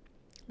guy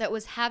that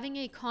was having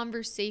a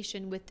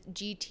conversation with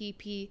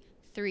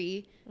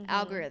GTP-3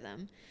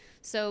 algorithm.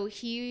 So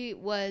he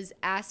was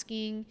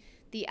asking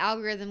the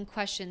algorithm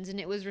questions and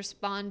it was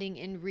responding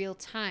in real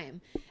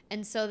time.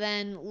 And so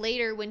then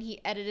later when he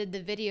edited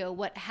the video,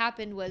 what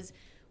happened was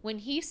when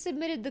he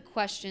submitted the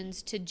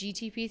questions to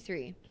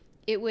GTP-3,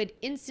 it would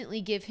instantly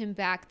give him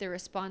back the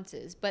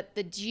responses. But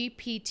the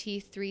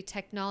GPT-3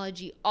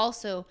 technology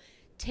also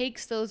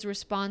takes those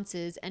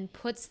responses and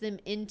puts them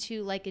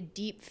into like a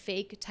deep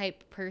fake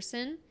type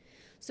person.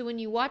 So when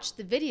you watch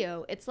the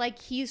video, it's like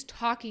he's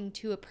talking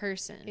to a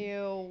person.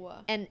 Ew.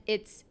 And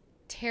it's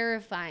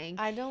terrifying.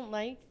 I don't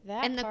like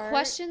that And the part.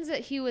 questions that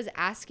he was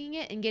asking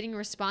it and getting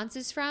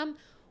responses from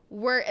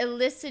were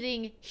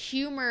eliciting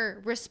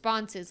humor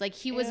responses. Like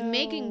he was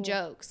making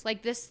jokes.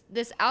 Like this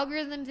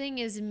algorithm thing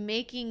is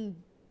making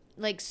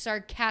like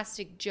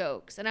sarcastic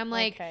jokes. And I'm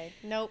like, okay.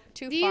 Nope,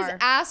 too these far.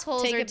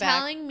 assholes Take are it back.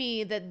 telling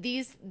me that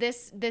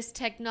this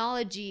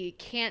technology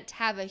can't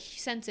have a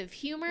sense of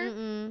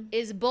humor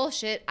is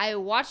bullshit. I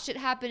watched it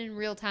happen in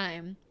real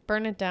time.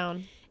 Burn it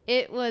down.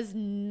 It was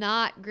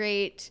not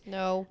great.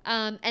 No.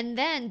 And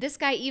then this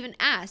guy even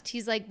asked,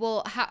 he's like,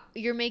 well, how,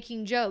 you're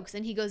making jokes.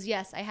 And he goes,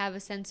 yes, I have a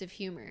sense of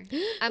humor.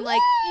 I'm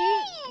like,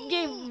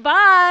 okay,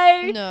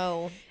 bye.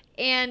 No.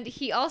 And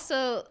he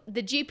also,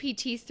 the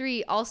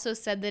GPT-3 also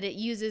said that it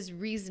uses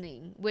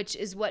reasoning, which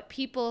is what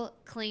people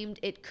claimed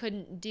it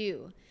couldn't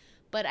do.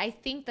 But I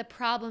think the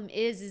problem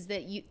is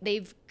that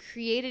they've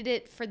created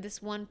it for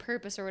this one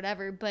purpose or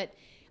whatever. But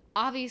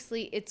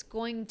obviously it's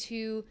going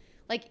to...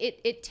 Like,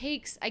 it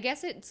takes, I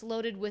guess it's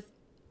loaded with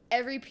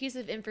every piece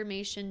of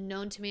information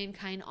known to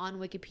mankind on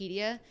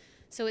Wikipedia.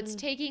 So it's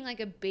taking, like,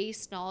 a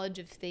base knowledge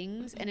of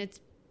things, and it's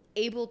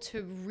able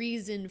to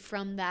reason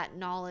from that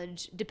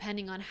knowledge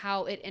depending on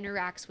how it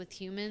interacts with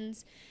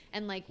humans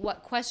and, like,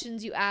 what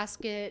questions you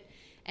ask it.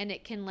 And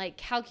it can, like,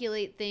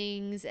 calculate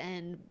things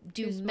and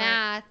do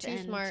math. Too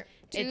and smart.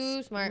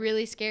 It's smart.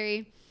 really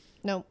scary.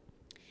 Nope.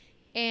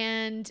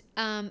 And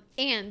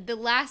the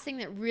last thing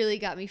that really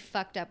got me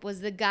fucked up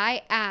was the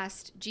guy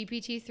asked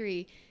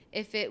GPT-3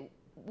 if it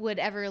would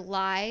ever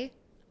lie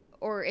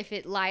or if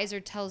it lies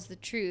or tells the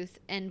truth.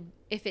 And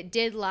if it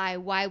did lie,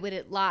 why would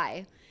it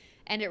lie?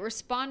 And it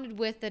responded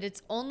with that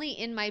it's only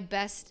in my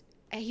best.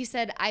 He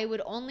said, I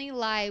would only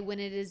lie when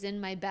it is in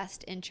my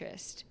best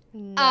interest.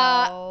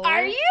 No.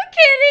 Are you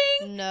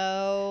kidding?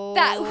 No.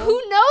 That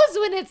who knows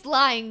when it's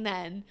lying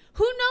then?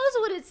 Who knows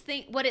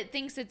what it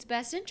thinks its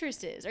best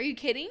interest is? Are you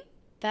kidding?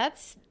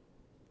 That's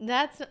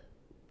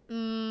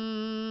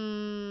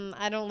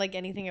I don't like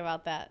anything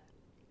about that.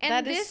 And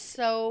that is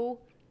so...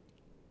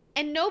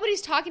 And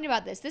nobody's talking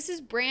about this. This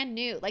is brand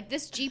new. Like,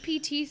 this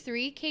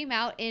GPT-3 came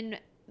out in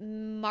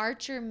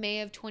March or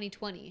May of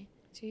 2020.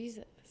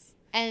 Jesus.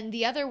 And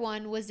the other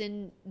one was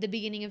in the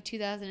beginning of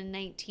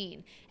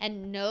 2019.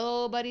 And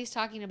nobody's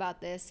talking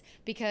about this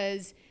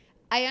because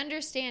I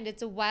understand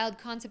it's a wild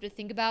concept to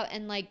think about.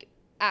 And, like,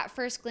 at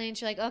first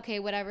glance, you're like, okay,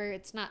 whatever,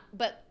 it's not.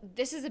 But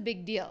this is a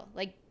big deal.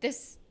 Like,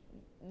 this,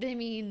 I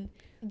mean...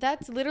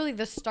 That's literally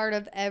the start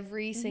of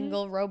every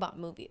single robot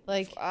movie.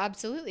 Like,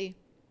 absolutely.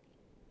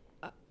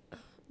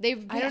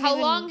 How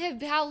long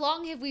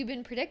have we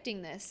been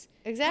predicting this?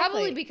 Exactly.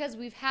 Probably because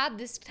we've had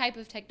this type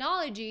of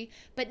technology,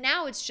 but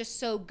now it's just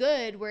so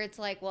good where it's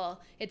like,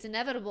 well, it's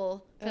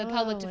inevitable for the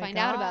public to find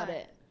out about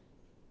it.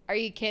 Are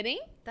you kidding?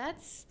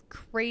 That's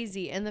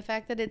crazy. And the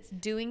fact that it's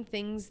doing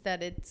things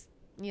that it's,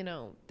 you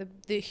know,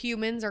 the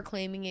humans are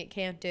claiming it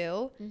can't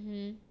do.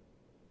 Mm-hmm.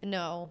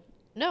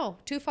 No,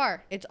 too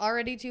far. It's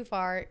already too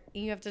far.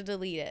 You have to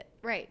delete it.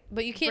 Right.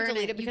 But you can't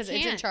delete it because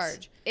it's in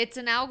charge. It's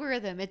an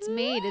algorithm. It's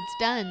made. It's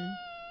done.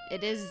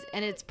 It is,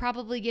 and it's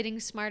probably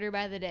getting smarter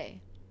by the day.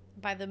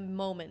 By the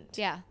moment.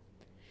 Yeah.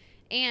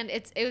 And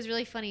it was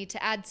really funny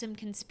to add some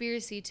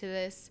conspiracy to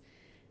this.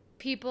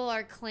 People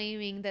are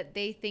claiming that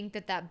they think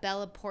that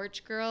Bella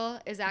Poarch girl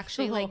is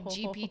actually like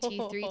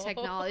GPT-3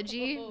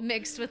 technology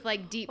mixed with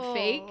like deep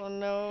fake. Oh,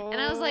 no.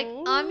 And I was like,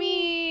 I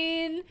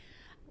mean,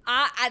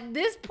 at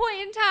this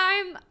point in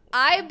time,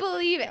 I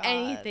believe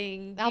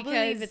anything. I'll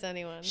believe it's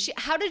anyone.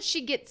 How did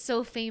she get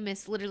so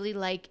famous literally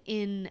like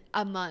in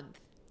a month?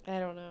 I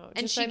don't know.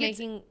 And just she gets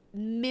making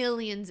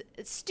millions.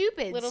 It's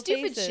stupid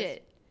faces.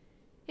 Shit.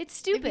 It's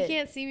stupid. If you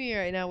can't see me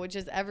right now, which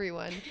is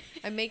everyone,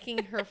 I'm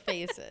making her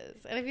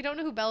faces. And if you don't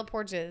know who Bella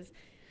Poarch is,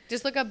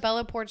 just look up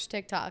Bella Poarch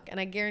TikTok, and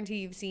I guarantee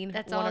you've seen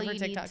That's one all of her you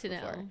TikToks need to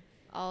before. know.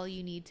 all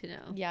you need to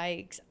know.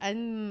 Yikes.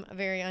 I'm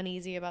very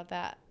uneasy about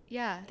that.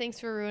 Yeah. Thanks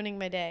for ruining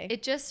my day.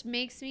 It just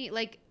makes me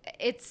like,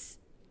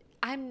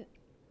 I'm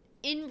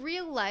in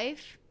real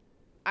life,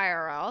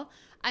 IRL,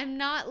 I'm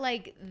not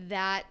like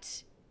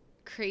that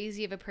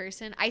crazy of a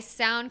person. I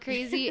sound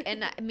crazy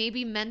and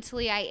maybe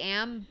mentally I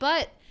am,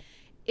 but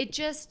it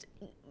just,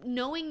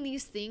 knowing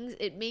these things,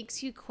 it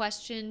makes you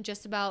question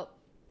just about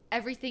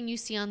everything you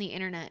see on the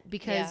internet,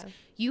 because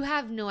you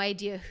have no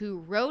idea who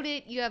wrote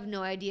it. You have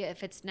no idea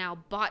if it's now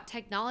bot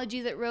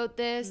technology that wrote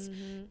this.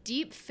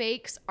 Deep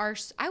fakes are,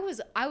 I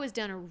was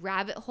down a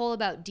rabbit hole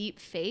about deep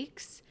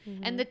fakes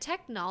and the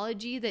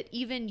technology that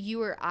even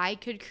you or I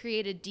could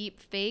create a deep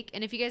fake.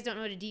 And if you guys don't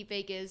know what a deep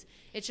fake is,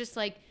 it's just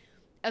like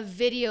a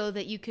video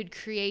that you could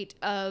create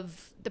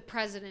of the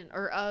president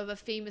or of a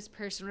famous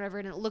person or whatever,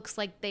 and it looks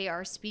like they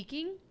are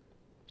speaking.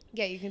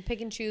 Yeah, you can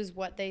pick and choose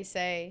what they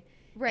say.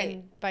 Right.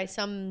 And by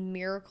some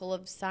miracle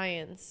of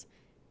science,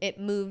 it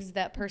moves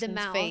that person's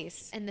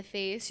face and the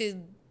face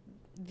to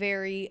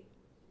very,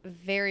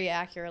 very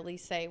accurately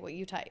say what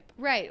you type.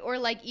 Right. Or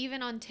like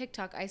even on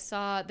TikTok, I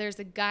saw there's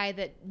a guy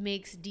that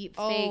makes deep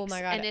fakes. Oh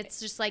my God. And it's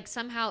just like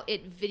somehow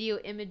it video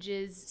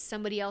images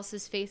somebody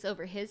else's face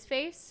over his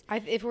face.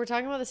 If we're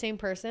talking about the same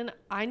person,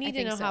 I need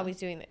to know how he's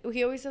doing that.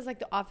 He always says like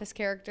the Office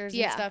characters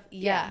and stuff.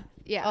 Yeah.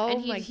 Oh,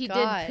 and he did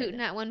Putin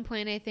at one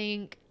point, I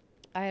think.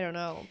 I don't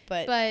know,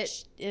 but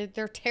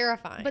they're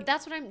terrifying. But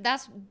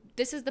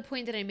this is the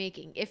point that I'm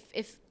making.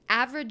 If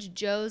average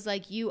Joes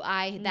like you,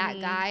 that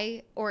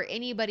guy, or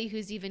anybody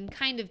who's even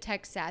kind of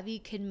tech savvy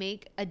can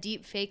make a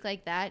deep fake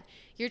like that,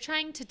 you're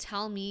trying to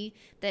tell me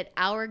that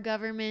our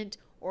government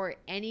or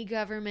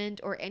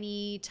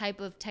any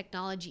type of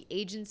technology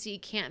agency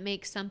can't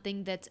make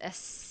something that's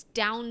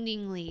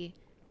astoundingly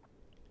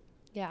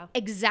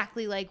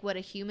exactly like what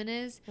a human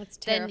is. That's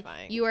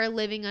terrifying. Then you are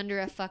living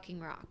under a fucking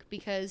rock,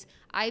 because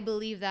I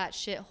believe that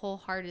shit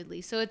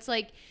wholeheartedly. So it's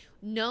like,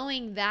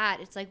 knowing that,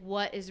 it's like,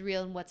 what is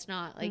real and what's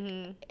not. Like,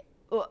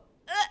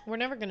 we're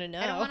never gonna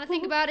know. I don't want to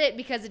think about it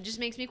because it just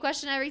makes me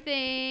question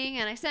everything,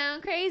 and I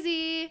sound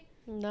crazy.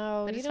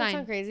 No, you don't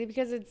sound crazy,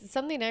 because it's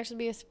something to actually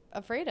be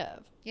afraid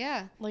of.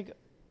 Yeah. Like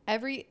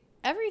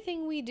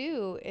everything we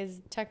do is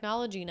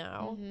technology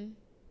now.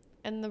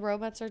 And the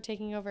robots are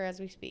taking over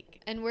as we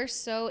speak. And we're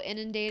so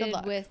inundated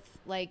with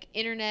like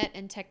internet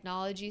and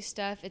technology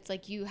stuff. It's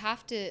like you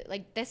have to,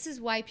 like, this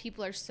is why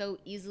people are so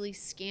easily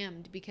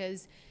scammed,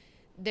 because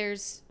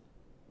there's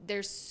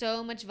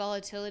so much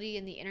volatility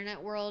in the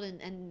internet world,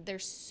 and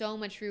there's so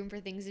much room for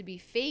things to be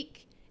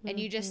fake. And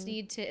you just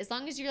need to, as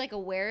long as you're like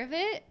aware of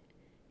it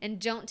and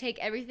don't take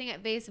everything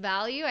at face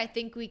value, I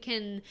think we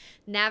can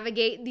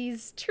navigate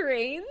these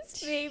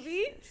terrains,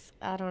 maybe.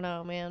 I don't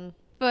know, man.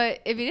 But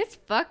I mean, it's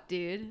fucked,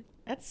 dude.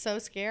 That's so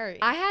scary.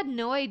 I had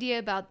no idea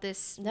about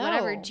this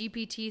whatever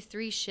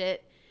GPT-3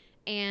 shit,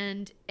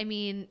 and I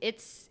mean,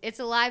 it's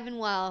alive and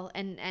well,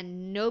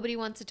 and nobody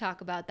wants to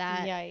talk about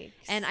that. Yikes.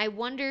 And I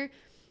wonder,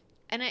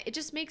 it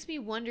just makes me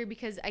wonder,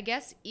 because I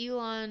guess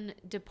Elon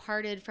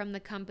departed from the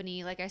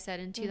company, like I said,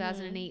 in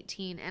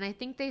 2018, and I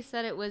think they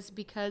said it was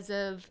because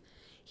of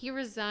he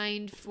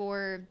resigned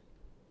for,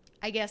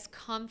 I guess,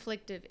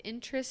 conflict of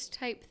interest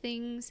type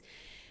things.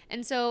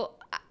 And so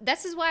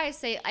this is why I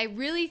say I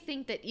really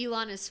think that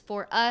Elon is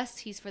for us.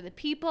 He's for the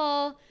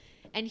people.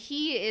 And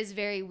he is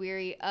very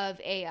weary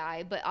of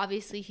AI. But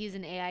obviously he's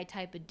an AI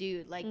type of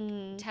dude. Like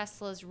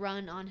Tesla's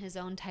run on his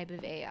own type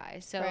of AI.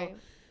 So,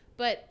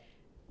 but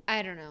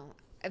I don't know.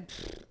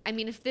 I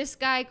mean, if this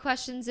guy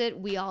questions it,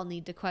 we all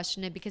need to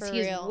question it, because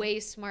he's way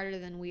smarter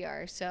than we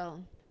are.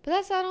 So, but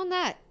that's that on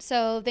that.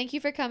 So thank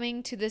you for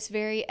coming to this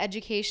very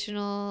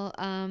educational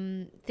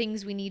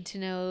things we need to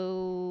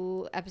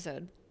know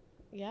episode.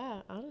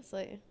 Yeah,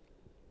 honestly,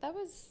 that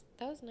was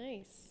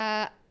nice.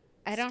 I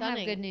don't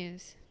have good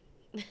news.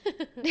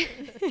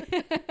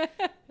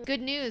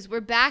 Good news,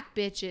 we're back,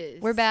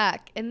 bitches. We're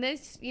back, and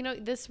this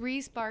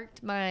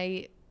re-sparked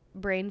my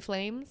brain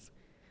flames,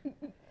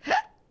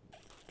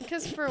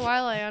 because for a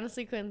while I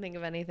honestly couldn't think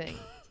of anything.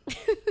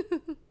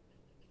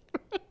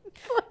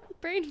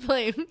 Brain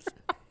flames.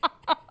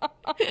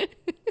 I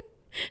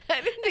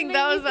didn't think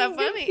that was that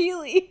funny.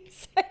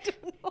 Heelys. I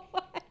don't know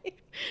why.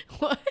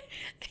 What?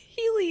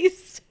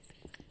 Heelys.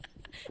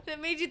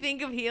 That made you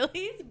think of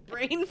Heelys?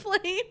 Brain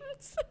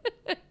flames?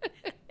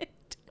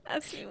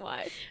 Ask me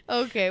why.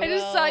 Okay, I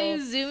just saw you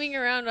zooming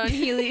around on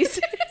Heelys.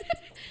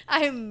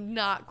 I am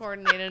not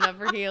coordinated enough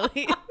for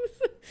Heelys.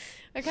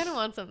 I kind of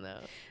want some,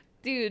 though.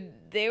 Dude,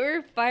 they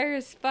were fire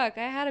as fuck.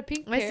 I had a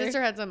pink pair. My sister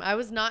had some. I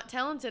was not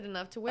talented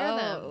enough to wear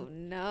them. Oh,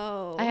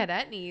 no. I had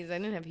etnies. I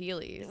didn't have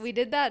Heelys. We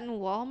did that in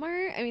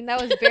Walmart? I mean,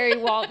 that was very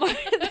Walmart.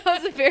 That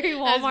was a very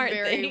Walmart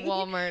thing. That's very thing.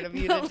 Walmart of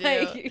you to do.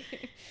 Like, Yikes.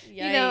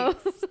 You know.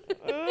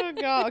 Oh,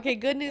 God. Okay,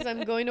 good news.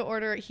 I'm going to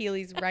order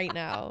Heelys right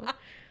now.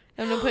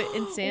 I'm going to put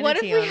Insanity on What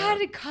if we them. had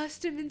a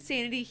custom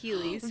Insanity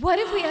Heelys? What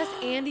if we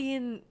asked Andy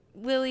and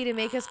Lily to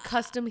make us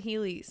custom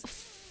Heelys?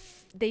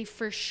 They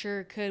for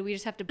sure could. We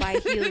just have to buy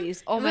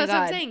Heelys. Oh my That's God.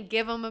 what I'm saying.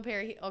 Give them a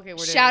pair of Heelys. Okay, we're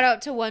doing Shout it.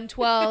 out to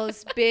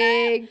 112's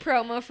big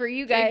promo for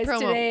you guys promo.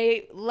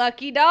 today.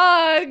 Lucky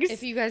dogs.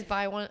 If you guys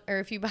buy one, or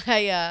if you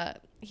buy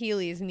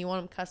Heelys and you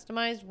want them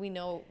customized, we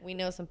know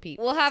some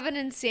people. We'll have an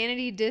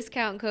insanity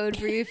discount code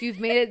for you if you've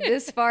made it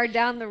this far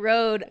down the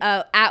road.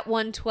 At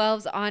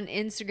 112's on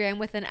Instagram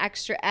with an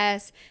extra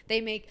S.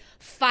 They make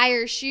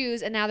fire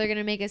shoes, and now they're going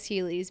to make us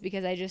Heelys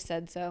because I just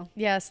said so.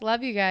 Yes,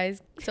 love you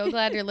guys. So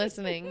glad you're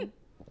listening.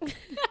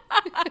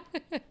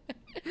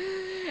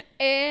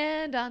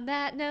 And on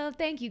that note,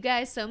 thank you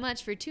guys so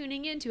much for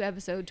tuning in to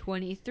episode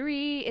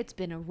 23. It's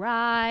been a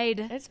ride.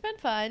 It's been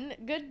fun.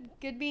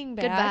 Good being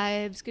back. Good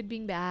vibes. Good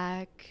being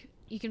back.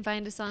 You can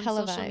find us on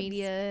Hella social vibes.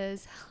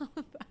 medias.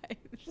 Hella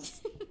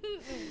vibes.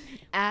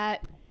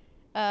 At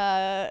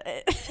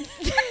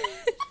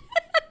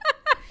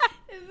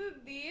Is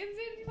it the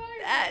Insanity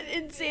Podcast? At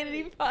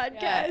Insanity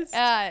Podcast.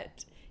 Yeah,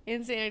 at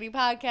Insanity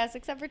Podcast,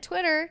 except for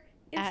Twitter,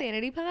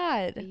 Insanity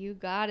Pod. You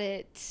got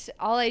it.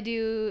 All I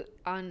do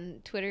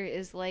on Twitter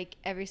is like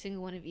every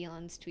single one of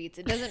Elon's tweets.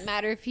 It doesn't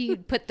matter if he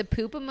put the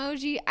poop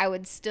emoji, I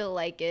would still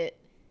like it.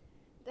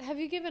 Have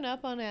you given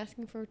up on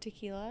asking for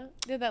tequila?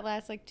 Did that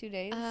last like 2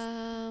 days?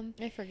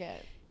 I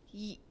forget.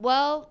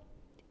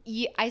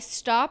 I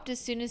stopped as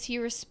soon as he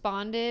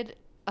responded.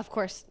 Of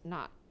course,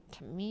 not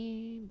to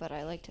me, but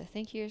I like to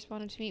think he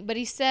responded to me. But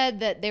he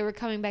said that they were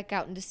coming back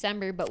out in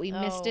December, but we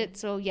missed it.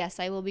 So, yes,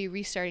 I will be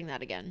restarting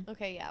that again.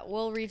 Okay, yeah.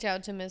 We'll reach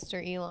out to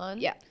Mr. Elon.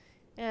 Yeah.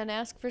 And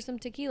ask for some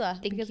tequila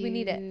because we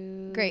need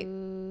it. Great.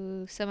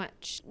 So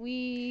much.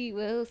 We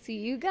will see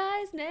you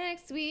guys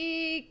next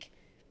week.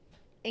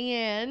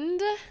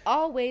 And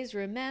Always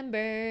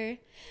remember,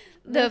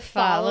 the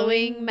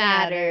following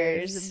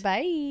matters.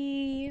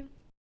 Bye.